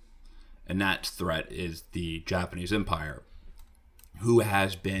China. And that threat is the Japanese Empire, who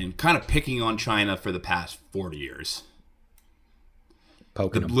has been kind of picking on China for the past 40 years.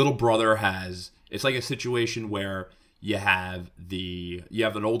 Poking them. Little brother it's like a situation where you have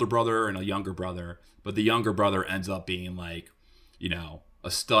an older brother and a younger brother, but the younger brother ends up being like, a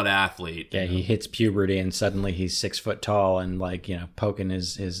stud athlete. Yeah, he hits puberty and suddenly he's 6 foot tall and poking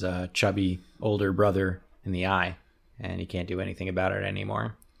his chubby older brother in the eye, and he can't do anything about it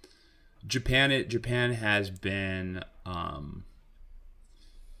anymore. Japan has been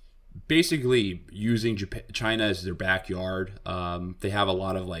basically using China as their backyard. They have a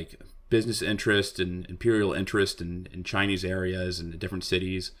lot of like business interest and imperial interest in Chinese areas and different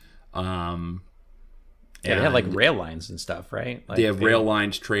cities. They have like rail lines and stuff, right? They have rail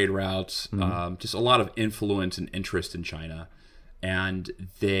lines, trade routes, just a lot of influence and interest in China. And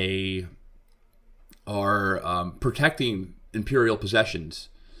they are protecting imperial possessions.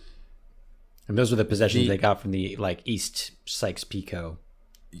 And those were the possessions they got from the East Sykes-Picot,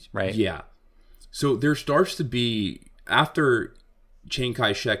 right? Yeah. So there starts to be, after Chiang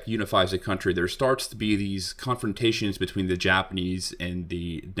Kai-shek unifies the country, there starts to be these confrontations between the Japanese and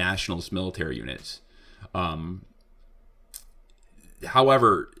the nationalist military units.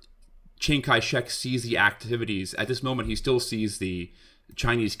 However, Chiang Kai-shek sees the activities. At this moment, he still sees the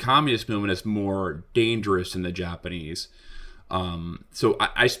Chinese Communist movement as more dangerous than the Japanese. So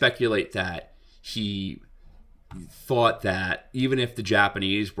I speculate that he thought that even if the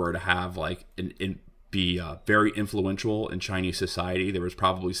Japanese were to have be very influential in Chinese society, there was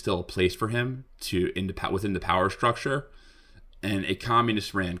probably still a place for him within the power structure. And a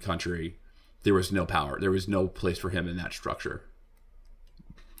communist-ran country, there was no power. There was no place for him in that structure.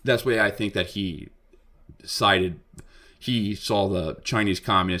 That's why I think that he saw the Chinese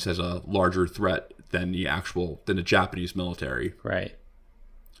communists as a larger threat than the Japanese military. Right.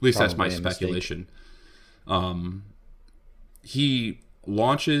 At least that's my speculation. He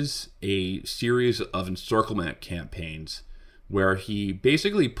launches a series of encirclement campaigns where he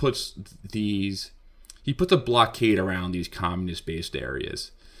basically puts a blockade around these communist-based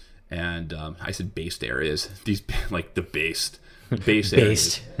areas. And I said based areas, these like the based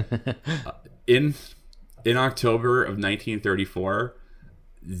areas. In October of 1934,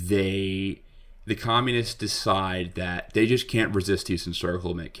 the communists decide that they just can't resist these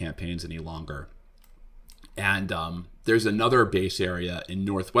encirclement campaigns any longer. And there's another base area in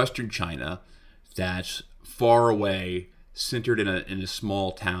northwestern China that's far away, centered in a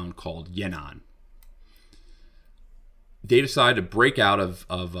small town called Yan'an. They decide to break out of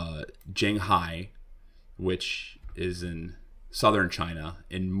Zhenghai, which is in southern China,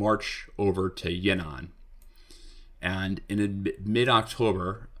 and march over to Yan'an. And in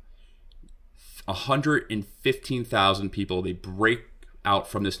mid-October, 115,000 people, they break out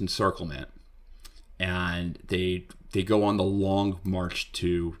from this encirclement, and they go on the long march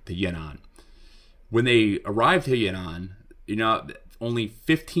to Yan'an. When they arrive to Yan'an, only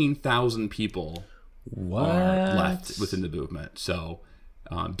 15,000 people are left within the movement. So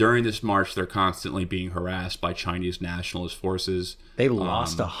during this march, they're constantly being harassed by Chinese nationalist forces. They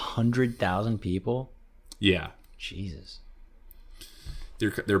lost 100,000 people? Yeah. Jesus.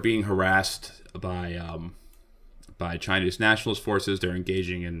 They're being harassed by Chinese nationalist forces. They're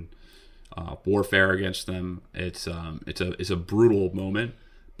engaging in warfare against them. It's a brutal moment,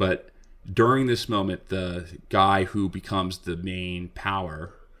 but during this moment, the guy who becomes the main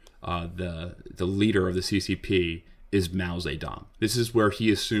power, the leader of the CCP, is Mao Zedong. This is where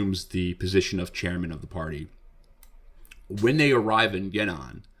he assumes the position of chairman of the party. When they arrive in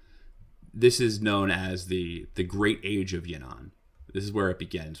Yan'an, this is known as the Great Age of Yan'an. This is where it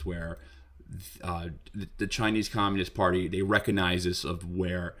begins, where the Chinese Communist Party, they recognize this of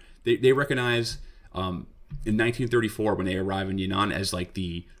where they recognize in 1934 when they arrive in Yan'an as like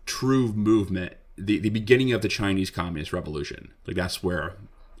the true movement, the beginning of the Chinese Communist Revolution. Like that's where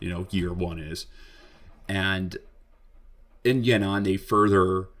year one is. And in Yan'an, they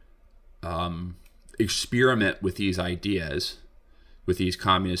further experiment with these ideas, with these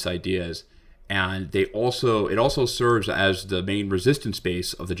communist ideas, and it also serves as the main resistance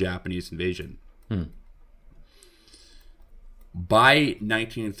base of the Japanese invasion. By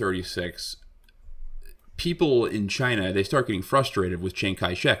 1936, people in China, they start getting frustrated with Chiang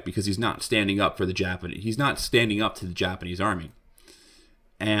Kai-shek because he's not standing up to the Japanese army.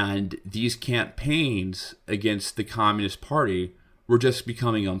 And these campaigns against the Communist Party were just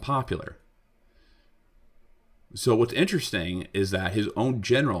becoming unpopular. So what's interesting is that his own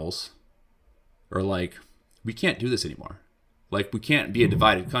generals are like, we can't do this anymore. Like, we can't be a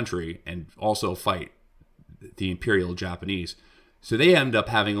divided country and also fight the Imperial Japanese. So they end up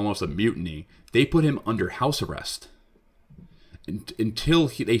having almost a mutiny. They put him under house arrest until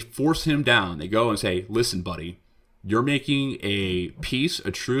they force him down. They go and say, listen, buddy, you're making a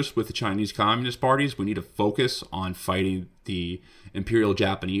truce with the Chinese Communist parties. We need to focus on fighting the Imperial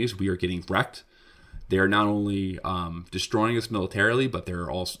Japanese. We are getting wrecked. They are not only destroying us militarily, but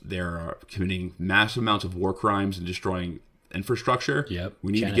they're committing massive amounts of war crimes and destroying infrastructure. Yep.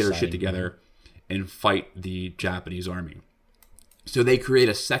 We need to get our shit together and fight the Japanese army. So they create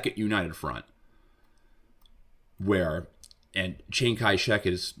a second united front and Chiang Kai-shek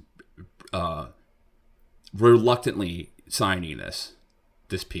is reluctantly signing this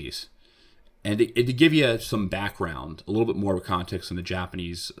peace. And to give you some background, a little bit more context on the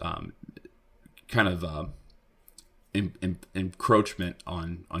Japanese kind of encroachment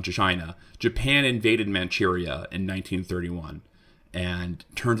on China. Japan invaded Manchuria in 1931 and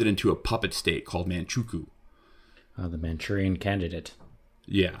turned it into a puppet state called Manchukuo. The Manchurian Candidate.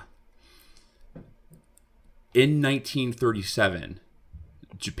 Yeah. In 1937,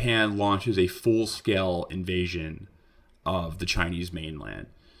 Japan launches a full-scale invasion of the Chinese mainland.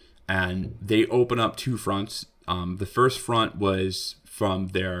 And they open up two fronts. The first front was from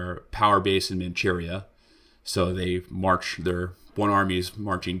their power base in Manchuria. So they one army is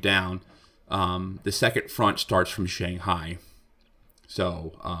marching down. The second front starts from Shanghai.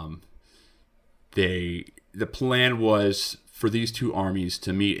 So the plan was for these two armies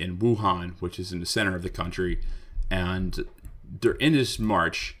to meet in Wuhan, which is in the center of the country. And in this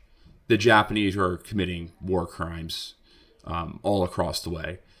march, the Japanese are committing war crimes all across the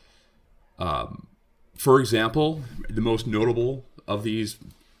way. For example, the most notable of these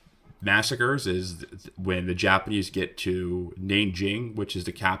massacres is when the Japanese get to Nanjing, which is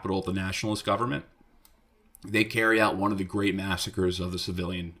the capital of the nationalist government. They carry out one of the great massacres of the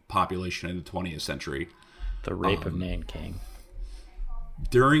civilian population in the 20th century. The rape of Nanking.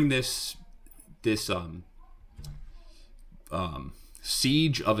 During this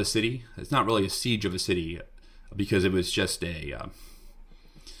siege of a city. It's not really a siege of a city because it was just it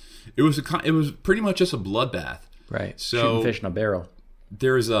was pretty much just a bloodbath. Right. So shooting fish in a barrel.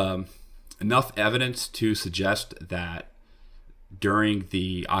 There's enough evidence to suggest that during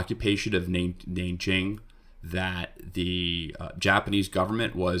the occupation of Nanjing, that the Japanese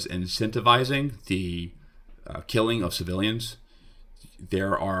government was incentivizing the killing of civilians.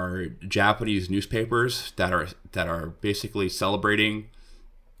 There are Japanese newspapers that are basically celebrating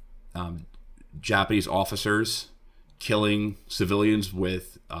Japanese officers killing civilians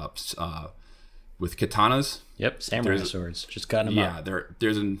with katanas. Yep, samurai swords. Just cutting them up. Yeah,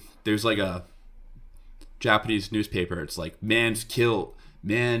 there's like a Japanese newspaper. It's like man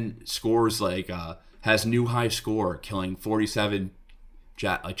scores like has new high score, killing 47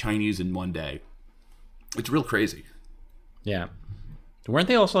 Chinese in one day. It's real crazy. Yeah. Weren't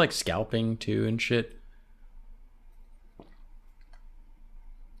they also like scalping too and shit?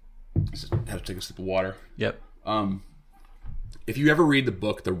 Had to take a sip of water. Yep. If you ever read the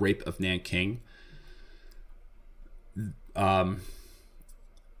book The Rape of Nanking,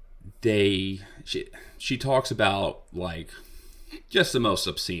 she talks about like just the most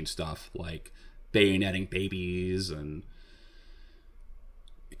obscene stuff, like bayoneting babies and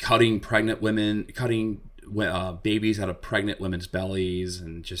cutting babies out of pregnant women's bellies,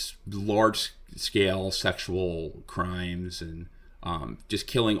 and just large scale sexual crimes, and just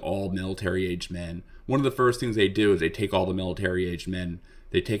killing all military aged men. One of the first things they do is they take all the military aged men,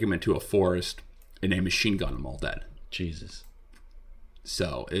 they take them into a forest, and they machine gun them all dead. Jesus.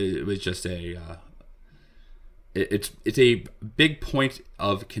 So it was just it's a big point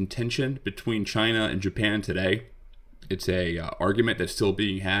of contention between China and Japan today. It's a argument that's still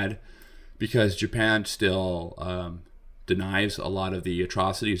being had because Japan still denies a lot of the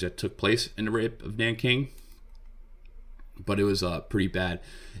atrocities that took place in the rape of Nanking. But it was pretty bad.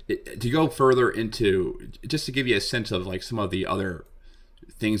 To go further into, just to give you a sense of like some of the other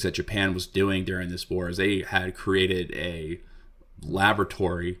things that Japan was doing during this war, is they had created a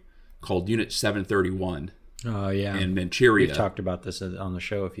laboratory called Unit 731. Oh yeah, in Manchuria. We've talked about this on the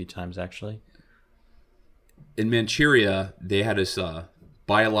show a few times actually. In Manchuria, they had this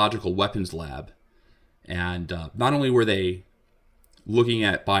biological weapons lab, and not only were they looking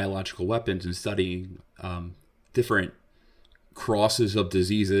at biological weapons and studying different crosses of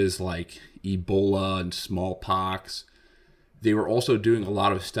diseases like Ebola and smallpox, they were also doing a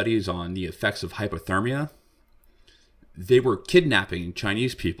lot of studies on the effects of hypothermia. They were kidnapping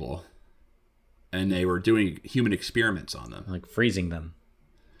Chinese people, and they were doing human experiments on them. Like freezing them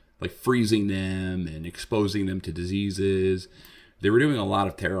and exposing them to diseases. They were doing a lot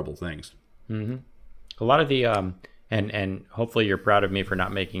of terrible things. Mm-hmm. A lot of the and hopefully you're proud of me for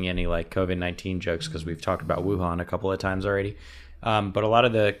not making any like COVID-19 jokes, because we've talked about Wuhan a couple of times already. But a lot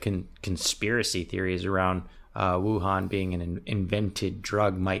of the conspiracy theories around Wuhan being an invented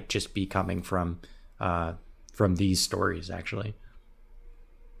drug might just be coming from these stories, actually.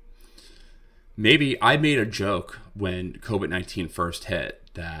 Maybe. I made a joke when COVID-19 first hit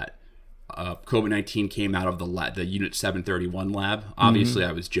that COVID-19 came out of the Unit 731 lab. Obviously,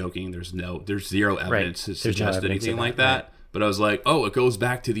 I was joking. There's zero evidence to suggest anything like that. Right. But I was like, oh, it goes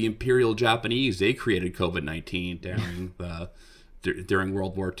back to the Imperial Japanese. They created COVID-19 during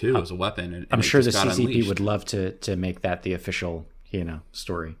World War II as a weapon. And I'm sure the CCP would love to make that the official,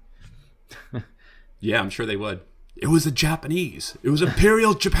 story. Yeah, I'm sure they would. It was the Japanese. It was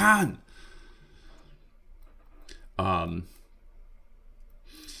Imperial Japan.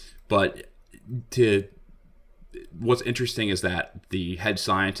 But what's interesting is that the head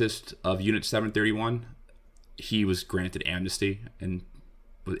scientist of Unit 731, he was granted amnesty and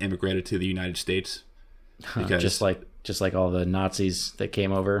was immigrated to the United States. Because, just like all the Nazis that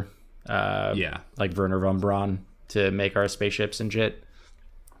came over, like Werner von Braun to make our spaceships and shit.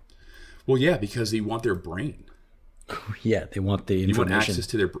 Well, yeah, because they want their brain. Yeah, they want the information. You want access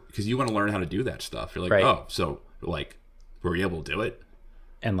to because you want to learn how to do that stuff. You're like, right. Oh, so like, were you able to do it?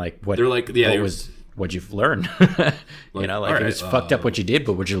 And like, what? They're like, yeah, what'd you learn? Like, right, it was fucked up what you did,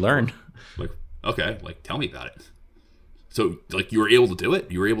 but what'd you learn? Like, okay, like tell me about it. So, like, you were able to do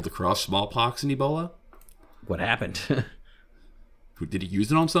it? You were able to cross smallpox and Ebola? What happened? Did he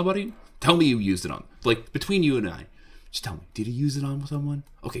use it on somebody? Tell me you used it on. Like, between you and I, just tell me. Did he use it on someone?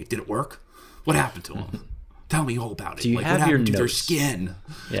 Okay, did it work? What happened to him? Tell me all about it. Do you like, have what happened your to notes? Their skin?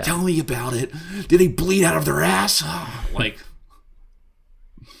 Yeah. Tell me about it. Did they bleed out of their ass? Like,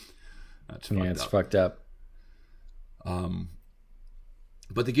 that's fucked it's up. fucked up.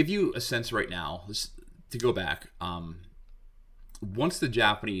 But to give you a sense right now, to go back, once the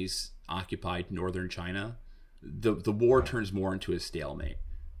Japanese occupied northern China, the war turns more into a stalemate.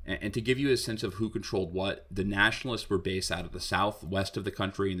 And to give you a sense of who controlled what, the nationalists were based out of the southwest of the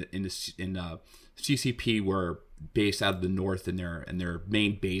country, and the CCP were based out of the north in their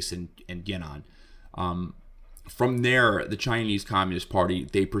main base in Yan'an. From there, the Chinese Communist Party,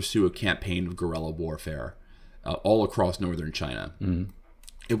 they pursue a campaign of guerrilla warfare all across northern China. Mm-hmm.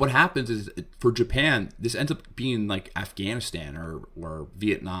 And what happens is, for Japan, this ends up being like Afghanistan or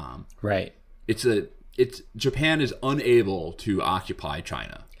Vietnam. Right. Japan is unable to occupy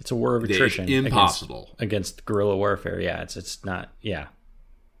China. It's a war of attrition. It's impossible against guerrilla warfare. Yeah, it's not. Yeah.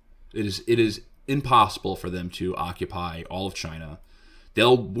 It is impossible for them to occupy all of China.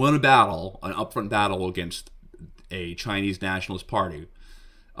 They'll win an upfront battle against a Chinese Nationalist Party,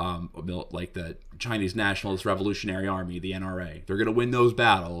 like the Chinese Nationalist Revolutionary Army, the NRA. They're going to win those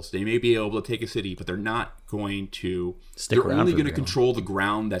battles. They may be able to take a city, but they're not going to. They're only going to control the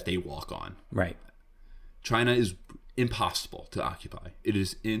ground that they walk on. Right. China is impossible to occupy. It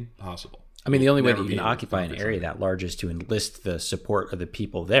is impossible. I mean, the only way that you can occupy an area that large is to enlist the support of the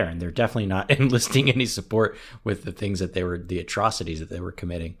people there, and they're definitely not enlisting any support with the things that the atrocities that they were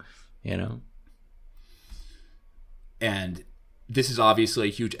committing, you know. And this is obviously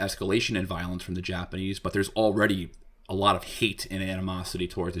a huge escalation in violence from the Japanese, but there's already a lot of hate and animosity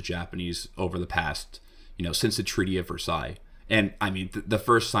towards the Japanese over the past, since the Treaty of Versailles. And I mean, the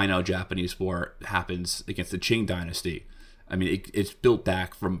first Sino-Japanese War happens against the Qing dynasty. I mean, it's built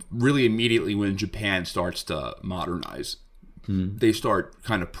back from really immediately when Japan starts to modernize. Mm-hmm. They start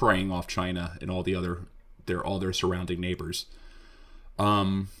kind of preying off China and all their surrounding neighbors.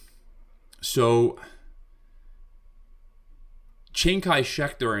 So Chiang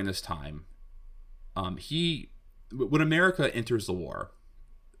Kai-shek during this time, when America enters the war,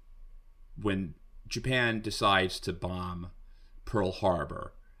 when Japan decides to bomb Pearl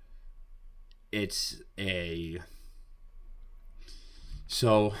Harbor,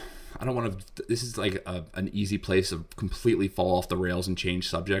 so I don't want to. This is like an easy place to completely fall off the rails and change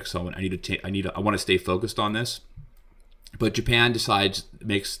subjects. So I want to stay focused on this. But Japan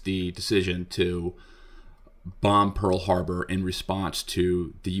makes the decision to bomb Pearl Harbor in response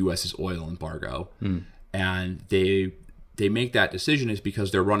to the U.S.'s oil embargo, and they make that decision is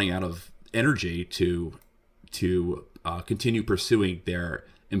because they're running out of energy to continue pursuing their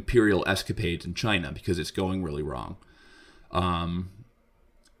imperial escapades in China because it's going really wrong.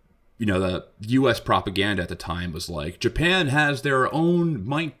 The U.S. propaganda at the time was like, Japan has their own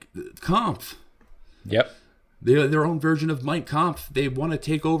Mein Kampf. Yep. Their own version of Mein Kampf. They want to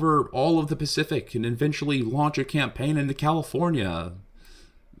take over all of the Pacific and eventually launch a campaign into California.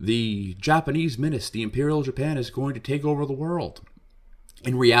 The Japanese menace, the Imperial Japan, is going to take over the world.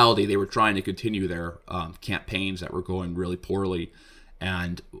 In reality, they were trying to continue their campaigns that were going really poorly.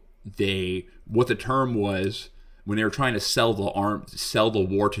 And what the term was, when they were trying to sell the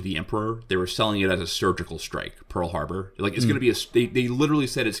war to the emperor, they were selling it as a surgical strike. Pearl Harbor, like it's going to be they literally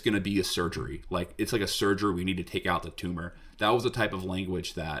said it's going to be a surgery. Like it's like a surgery. We need to take out the tumor. That was the type of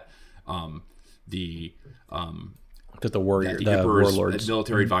language that the emperor's warlords,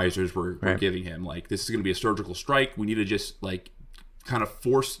 military advisors were giving him. Like, this is going to be a surgical strike. We need to just kind of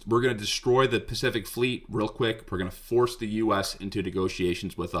we're going to destroy the Pacific Fleet real quick. We're going to force the U.S. into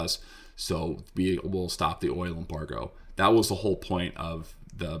negotiations with us, so we will stop the oil embargo. That was the whole point of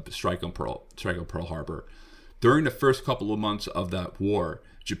the strike on Pearl Harbor. During the first couple of months of that war,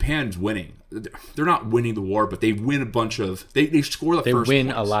 Japan's winning. They're not winning the war, but they win a bunch of. They score the first. They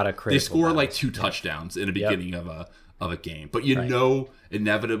win a lot of critical. They score battles. Like 2 touchdowns in the beginning of a game. But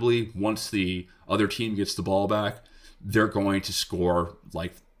inevitably, once the other team gets the ball back, they're going to score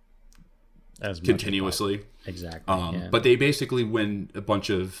as continuously. Exactly. But they basically win a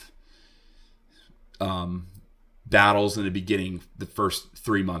bunch of battles in the beginning, the first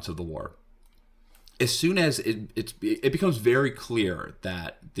 3 months of the war. As soon as it becomes very clear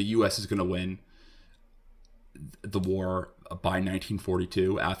that the U.S. is going to win the war by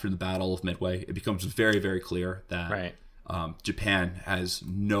 1942, after the Battle of Midway, it becomes very, very clear that Japan has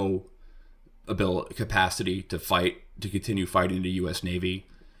no capacity to continue fighting the U.S. Navy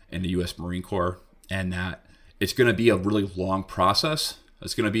and the U.S. Marine Corps, and that it's going to be a really long process.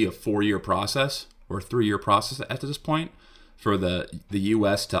 It's going to be a 4-year process or a 3-year process at this point for the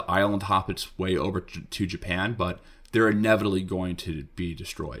U.S. to island hop its way over to Japan, but they're inevitably going to be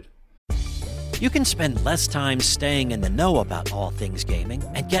destroyed. You can spend less time staying in the know about all things gaming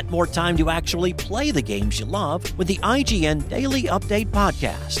and get more time to actually play the games you love with the IGN Daily Update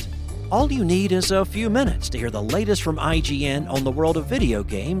podcast. All you need is a few minutes to hear the latest from IGN on the world of video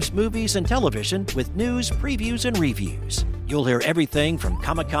games, movies, and television with news, previews, and reviews. You'll hear everything from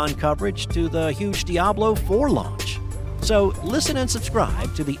Comic-Con coverage to the huge Diablo 4 launch. So listen and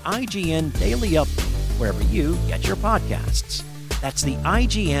subscribe to the IGN Daily Update wherever you get your podcasts. That's the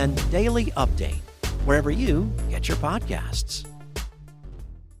IGN Daily Update wherever you get your podcasts.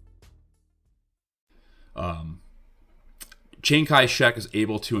 Chiang Kai-shek is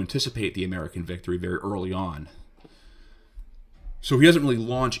able to anticipate the American victory very early on. So he doesn't really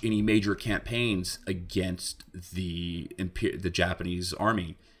launch any major campaigns against the Japanese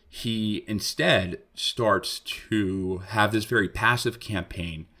army. He instead starts to have this very passive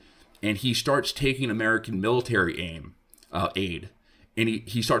campaign, and he starts taking American military aid, and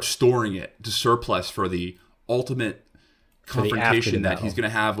he starts storing it to surplus for the ultimate confrontation that he's going to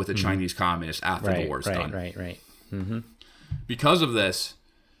have with the Chinese communists after the war's done. Right. Mm-hmm. Because of this,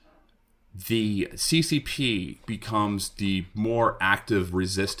 the CCP becomes the more active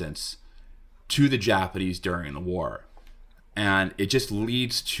resistance to the Japanese during the war. And it just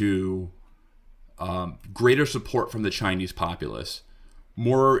leads to greater support from the Chinese populace.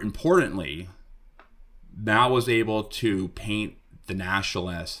 More importantly, Mao was able to paint the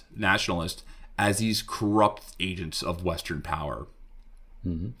nationalists as these corrupt agents of Western power.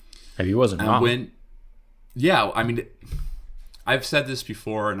 Mm-hmm. And he wasn't wrong. I've said this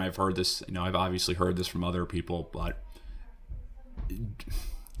before, and I've heard this. I've obviously heard this from other people, but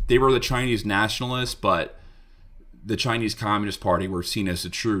they were the Chinese nationalists, but the Chinese Communist Party were seen as the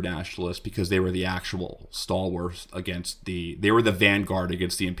true nationalists because they were the actual stalwarts against they were the vanguard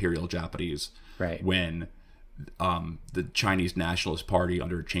against the Imperial Japanese. Right. When the Chinese Nationalist Party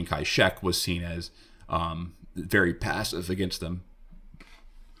under Chiang Kai-shek was seen as very passive against them.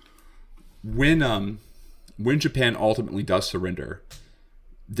 When Japan ultimately does surrender,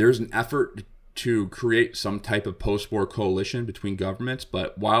 there's an effort to create some type of post-war coalition between governments,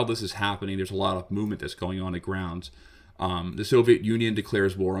 but while this is happening, there's a lot of movement that's going on at grounds. The Soviet Union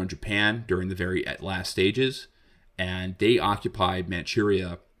declares war on Japan during the very last stages, and they occupied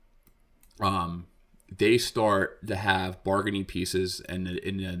Manchuria. They start to have bargaining pieces and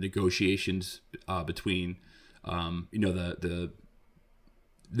in the negotiations between, the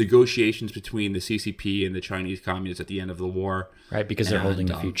negotiations between the CCP and the Chinese communists at the end of the war. Right, because they're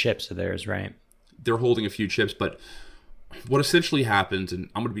holding a few chips of theirs, right? They're holding a few chips, but what essentially happens, and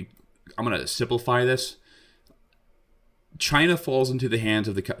I'm going to simplify this. China falls into the hands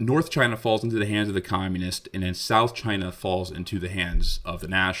of North China falls into the hands of the communists, and then South China falls into the hands of the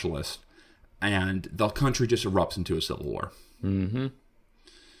nationalists, and the country just erupts into a civil war. Mm-hmm.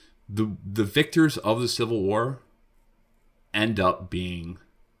 The victors of the civil war end up being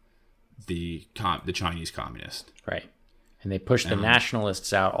the Chinese communists. Right. And they push the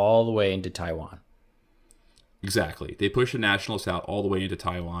nationalists out all the way into Taiwan. Exactly. They push the nationalists out all the way into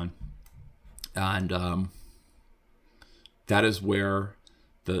Taiwan. And that is where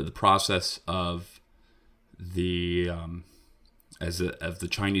the process of the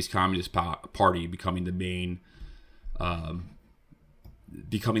Chinese Communist Party becoming the main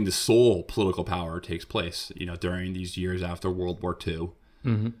becoming the sole political power takes place, during these years after World War II.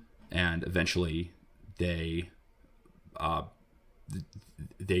 Mm-hmm. And eventually they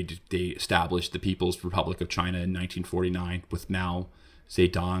established the People's Republic of China in 1949 with Mao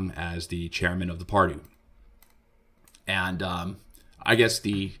Zedong as the chairman of the party. And I guess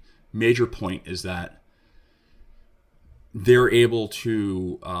the major point is that they're able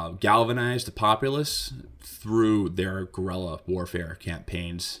to galvanize the populace through their guerrilla warfare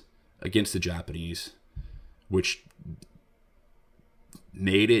campaigns against the Japanese, which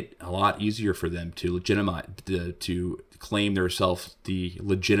made it a lot easier for them to to claim themselves the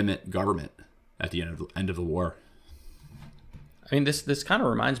legitimate government at the end of the war. I mean, this kind of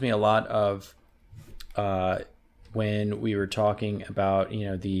reminds me a lot of when we were talking about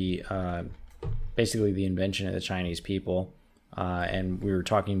the basically the invention of the Chinese people, and we were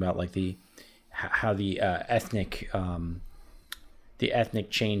talking about like how the ethnic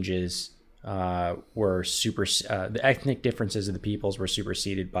changes were the ethnic differences of the peoples were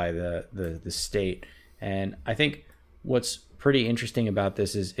superseded by the state. And I think what's pretty interesting about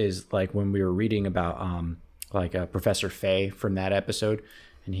this is like when we were reading about Professor Fay from that episode,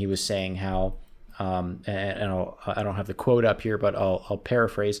 and he was saying how and I don't have the quote up here, but I'll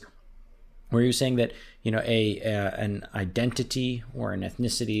paraphrase, where he was saying that an identity or an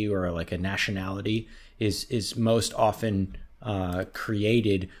ethnicity or like a nationality is most often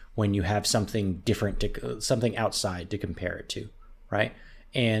created when you have something different, something outside to compare it to, right?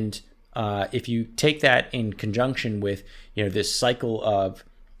 And if you take that in conjunction with this cycle of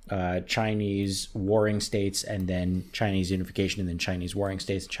Chinese warring states and then Chinese unification and then Chinese warring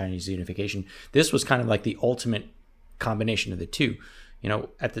states, Chinese unification, this was kind of like the ultimate combination of the two.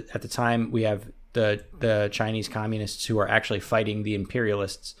 At the time we have the Chinese communists who are actually fighting the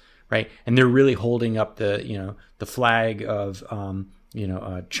imperialists, right? And they're really holding up the flag of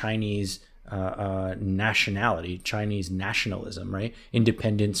Chinese nationality, Chinese nationalism, right?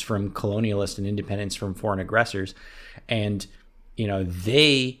 Independence from colonialists and independence from foreign aggressors. And,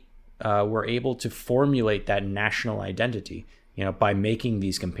 they were able to formulate that national identity, by making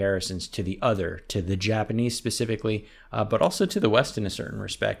these comparisons to the other, to the Japanese specifically, but also to the West in a certain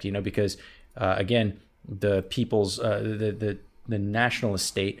respect, because, again, the people's, the nationalist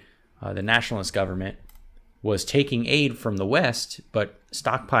state, the nationalist government was taking aid from the West, but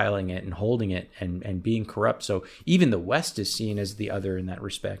stockpiling it and holding it and being corrupt. So even the West is seen as the other in that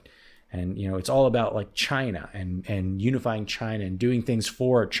respect. And, it's all about like China and unifying China and doing things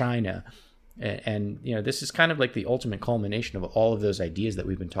for China. And this is kind of like the ultimate culmination of all of those ideas that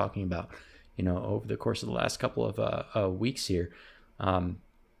we've been talking about, over the course of the last couple of weeks here.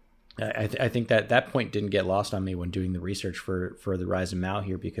 I think that point didn't get lost on me when doing the research for the Rise of Mao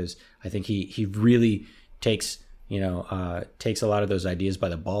here, because I think he really takes a lot of those ideas by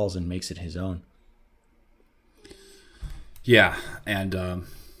the balls and makes it his own. Yeah, and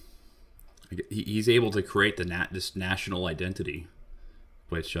he's able to create this national identity,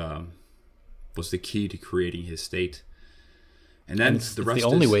 which was the key to creating his state. And then it's the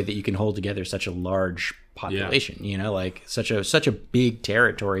only way that you can hold together such a large population. Like such a big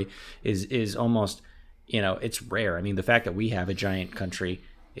territory is almost, it's rare. I mean, the fact that we have a giant country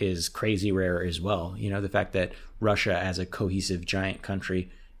is crazy rare as well. The fact that Russia as a cohesive giant country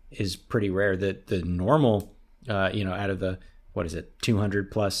is pretty rare. That the normal, out of the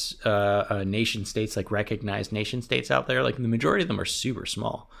 200 plus nation states, like recognized nation states out there, like the majority of them are super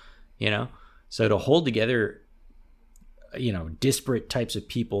small. So to hold together, disparate types of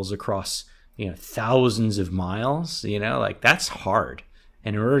peoples across, thousands of miles, like that's hard.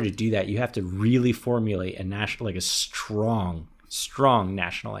 And in order to do that, you have to really formulate a strong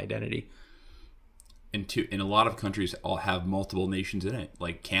national identity. And a lot of countries all have multiple nations in it.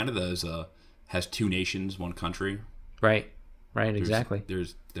 Like Canada has two nations, one country. Right, exactly.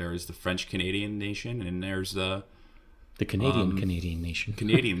 There's the French Canadian nation, and there's the Canadian nation.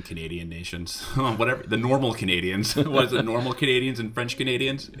 Canadian nations. Whatever. The normal Canadians. What is it? Normal Canadians and French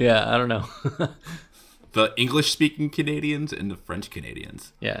Canadians? Yeah, I don't know. The English-speaking Canadians and the French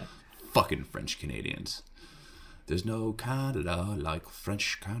Canadians. Yeah. Fucking French Canadians. There's no Canada like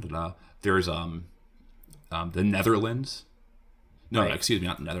French Canada. There's the Netherlands. No, right. Excuse me,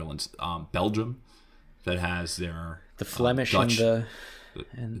 not the Netherlands. Belgium, that has their the Flemish Dutch,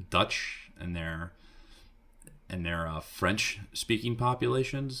 and the Dutch and their French-speaking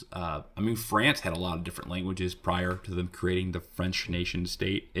populations. France had a lot of different languages prior to them creating the French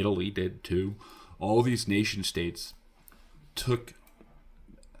nation-state. Italy did too. All these nation-states took...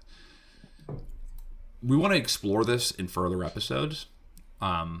 We want to explore this in further episodes.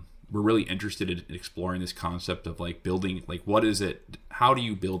 We're really interested in exploring this concept of like building, like what is it? How do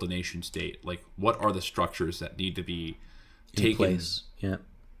you build a nation-state? Like what are the structures that need to be taken? In place. Yeah.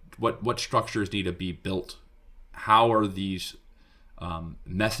 What structures need to be built? How are these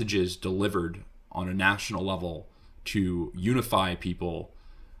messages delivered on a national level to unify people?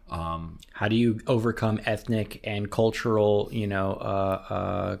 How do you overcome ethnic and cultural,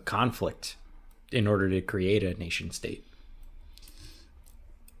 conflict in order to create a nation state?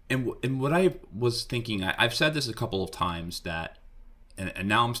 And what I was thinking, I've said this a couple of times that, and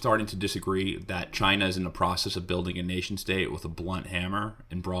now I'm starting to disagree, that China is in the process of building a nation state with a blunt hammer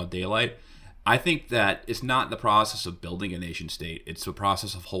in broad daylight. I think that it's not the process of building a nation state; it's the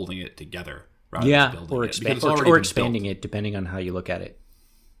process of holding it together. Rather than building or expanding it, depending on how you look at it.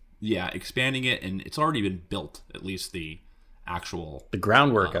 Yeah, expanding it, and it's already been built. At least the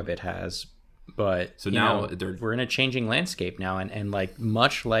groundwork of it has. But so now we're in a changing landscape now, and like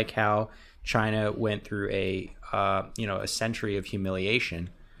much like how China went through a century of humiliation,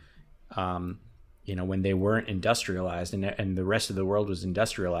 when they weren't industrialized and the rest of the world was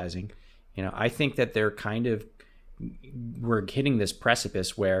industrializing. I think that we're hitting this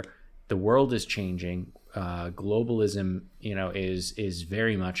precipice where the world is changing. Globalism, is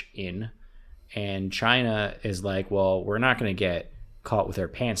very much in, and China is like, well, we're not going to get caught with our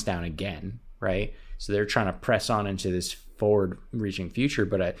pants down again, right? So they're trying to press on into this forward-reaching future,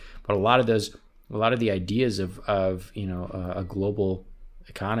 but a lot of the ideas of a global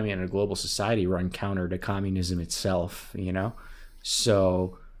economy and a global society run counter to communism itself,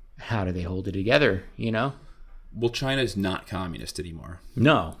 So how do they hold it together, Well, China's not communist anymore.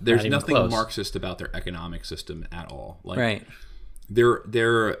 No, there's nothing Marxist about their economic system at all. Like, right?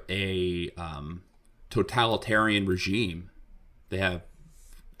 They're a totalitarian regime. They have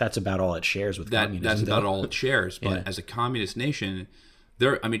That's about all it shares with communism. That's about all it shares. But Yeah. as a communist nation,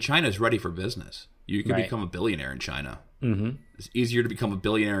 China's ready for business. You can Right. become a billionaire in China. Mm-hmm. It's easier to become a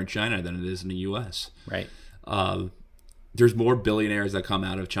billionaire in China than it is in the U.S. Right. There's more billionaires that come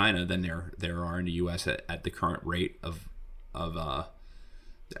out of China than there are in the U.S. at the current rate of the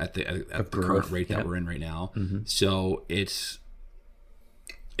current growth, rate that yep. we're in right now. So it's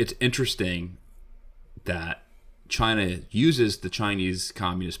interesting that China uses the Chinese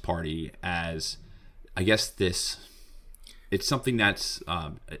Communist Party as, I guess, it's something that's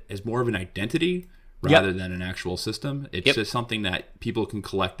is more of an identity rather than an actual system. It's just something that people can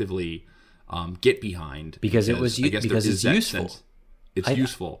collectively get behind Because it's useful. It's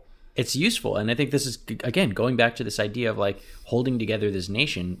useful. It's useful. And I think this is, again, going back to this idea of like holding together this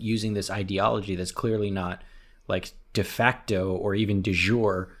nation using this ideology that's clearly not like de facto or even de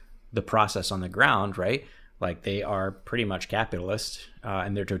jure the process on the ground, right? Like they are pretty much capitalist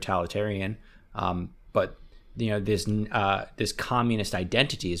and they're totalitarian. But this communist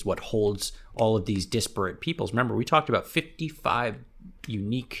identity is what holds all of these disparate peoples. Remember, we talked about 56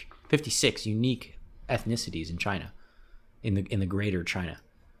 unique ethnicities in China, in the greater China.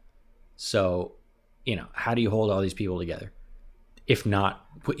 So, how do you hold all these people together? If not,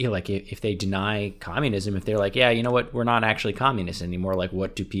 if they deny communism, if they're like, yeah, you know what, we're not actually communists anymore. Like,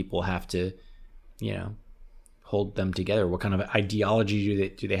 what do people have to, hold them together? What kind of ideology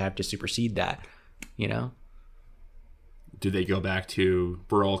do they have to supersede that? Do they go back to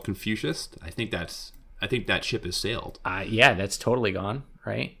we're all Confucius? I think that ship has sailed. Yeah, that's totally gone,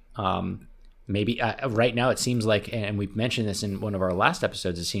 right? Maybe right now it seems like, and we've mentioned this in one of our last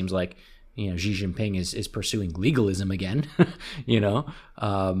episodes, it seems like Xi Jinping is pursuing legalism again,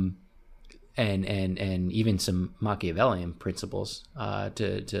 and even some Machiavellian principles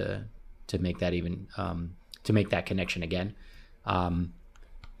to make that even to make that connection again,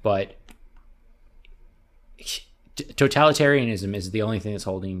 but totalitarianism is the only thing that's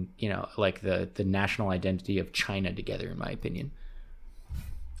holding the national identity of China together, in my opinion.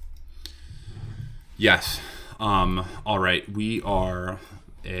 Yes. All right. We are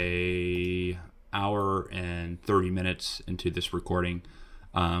a hour and 30 minutes into this recording.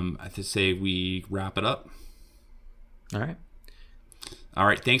 I have to say we wrap it up. All right. All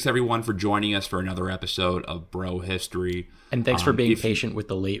right. Thanks everyone for joining us for another episode of Bro History. And thanks for being patient with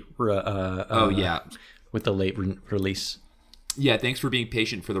the late. With the late release. Yeah. Thanks for being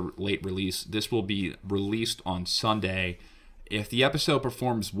patient for the late release. This will be released on Sunday. If the episode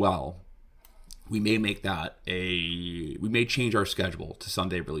performs well, we may change our schedule to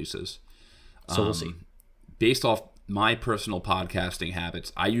Sunday releases. So we'll see. Based off my personal podcasting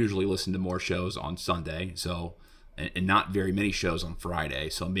habits, I usually listen to more shows on Sunday, and not very many shows on Friday.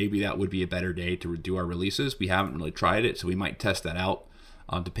 So maybe that would be a better day to do our releases. We haven't really tried it, so we might test that out,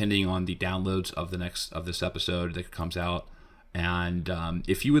 depending on the downloads of this episode that comes out. And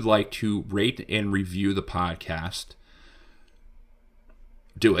if you would like to rate and review the podcast,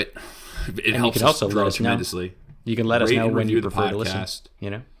 do it. It helps us grow tremendously. You can let us know when you prefer to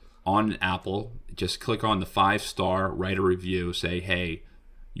listen. On Apple, just click on the 5-star, write a review, say, hey,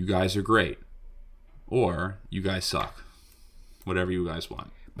 you guys are great, or you guys suck, whatever you guys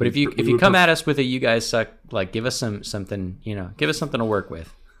want. But if you come at us with a you guys suck, like give us something to work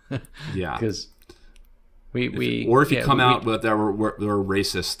with. Yeah, because if you come out with that we're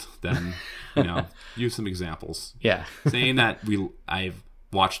racist, then use some examples. Yeah, saying that I've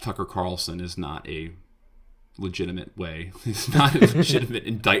watched Tucker Carlson is not a legitimate way. It's not a legitimate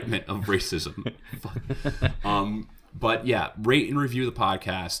indictment of racism. But yeah, rate and review the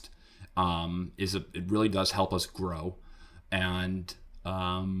podcast. It really does help us grow, and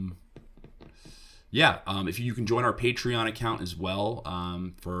if you can join our Patreon account as well,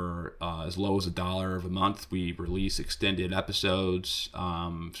 for as low as $1 a month, we release extended episodes,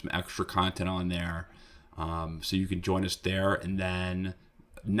 some extra content on there, so you can join us there. And then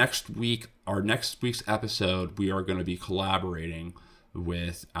next week's episode, we are going to be collaborating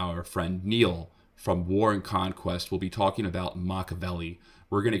with our friend Neil from War and Conquest. We'll be talking about Machiavelli.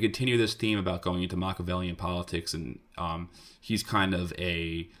 We're going to continue this theme about going into Machiavellian politics, and he's kind of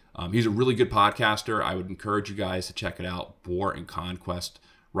he's a really good podcaster. I would encourage you guys to check it out, War and Conquest.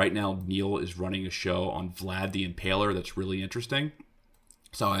 Right now, Neil is running a show on Vlad the Impaler that's really interesting.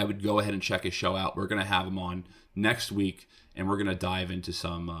 So I would go ahead and check his show out. We're going to have him on next week, and we're going to dive into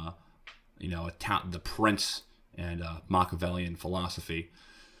some, the Prince and Machiavellian philosophy.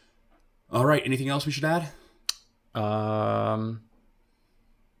 All right. Anything else we should add?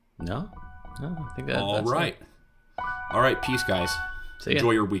 No, I think that's all right. it. All right. Peace, guys. See ya.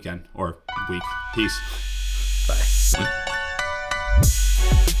 Enjoy your weekend or week. Peace. Bye.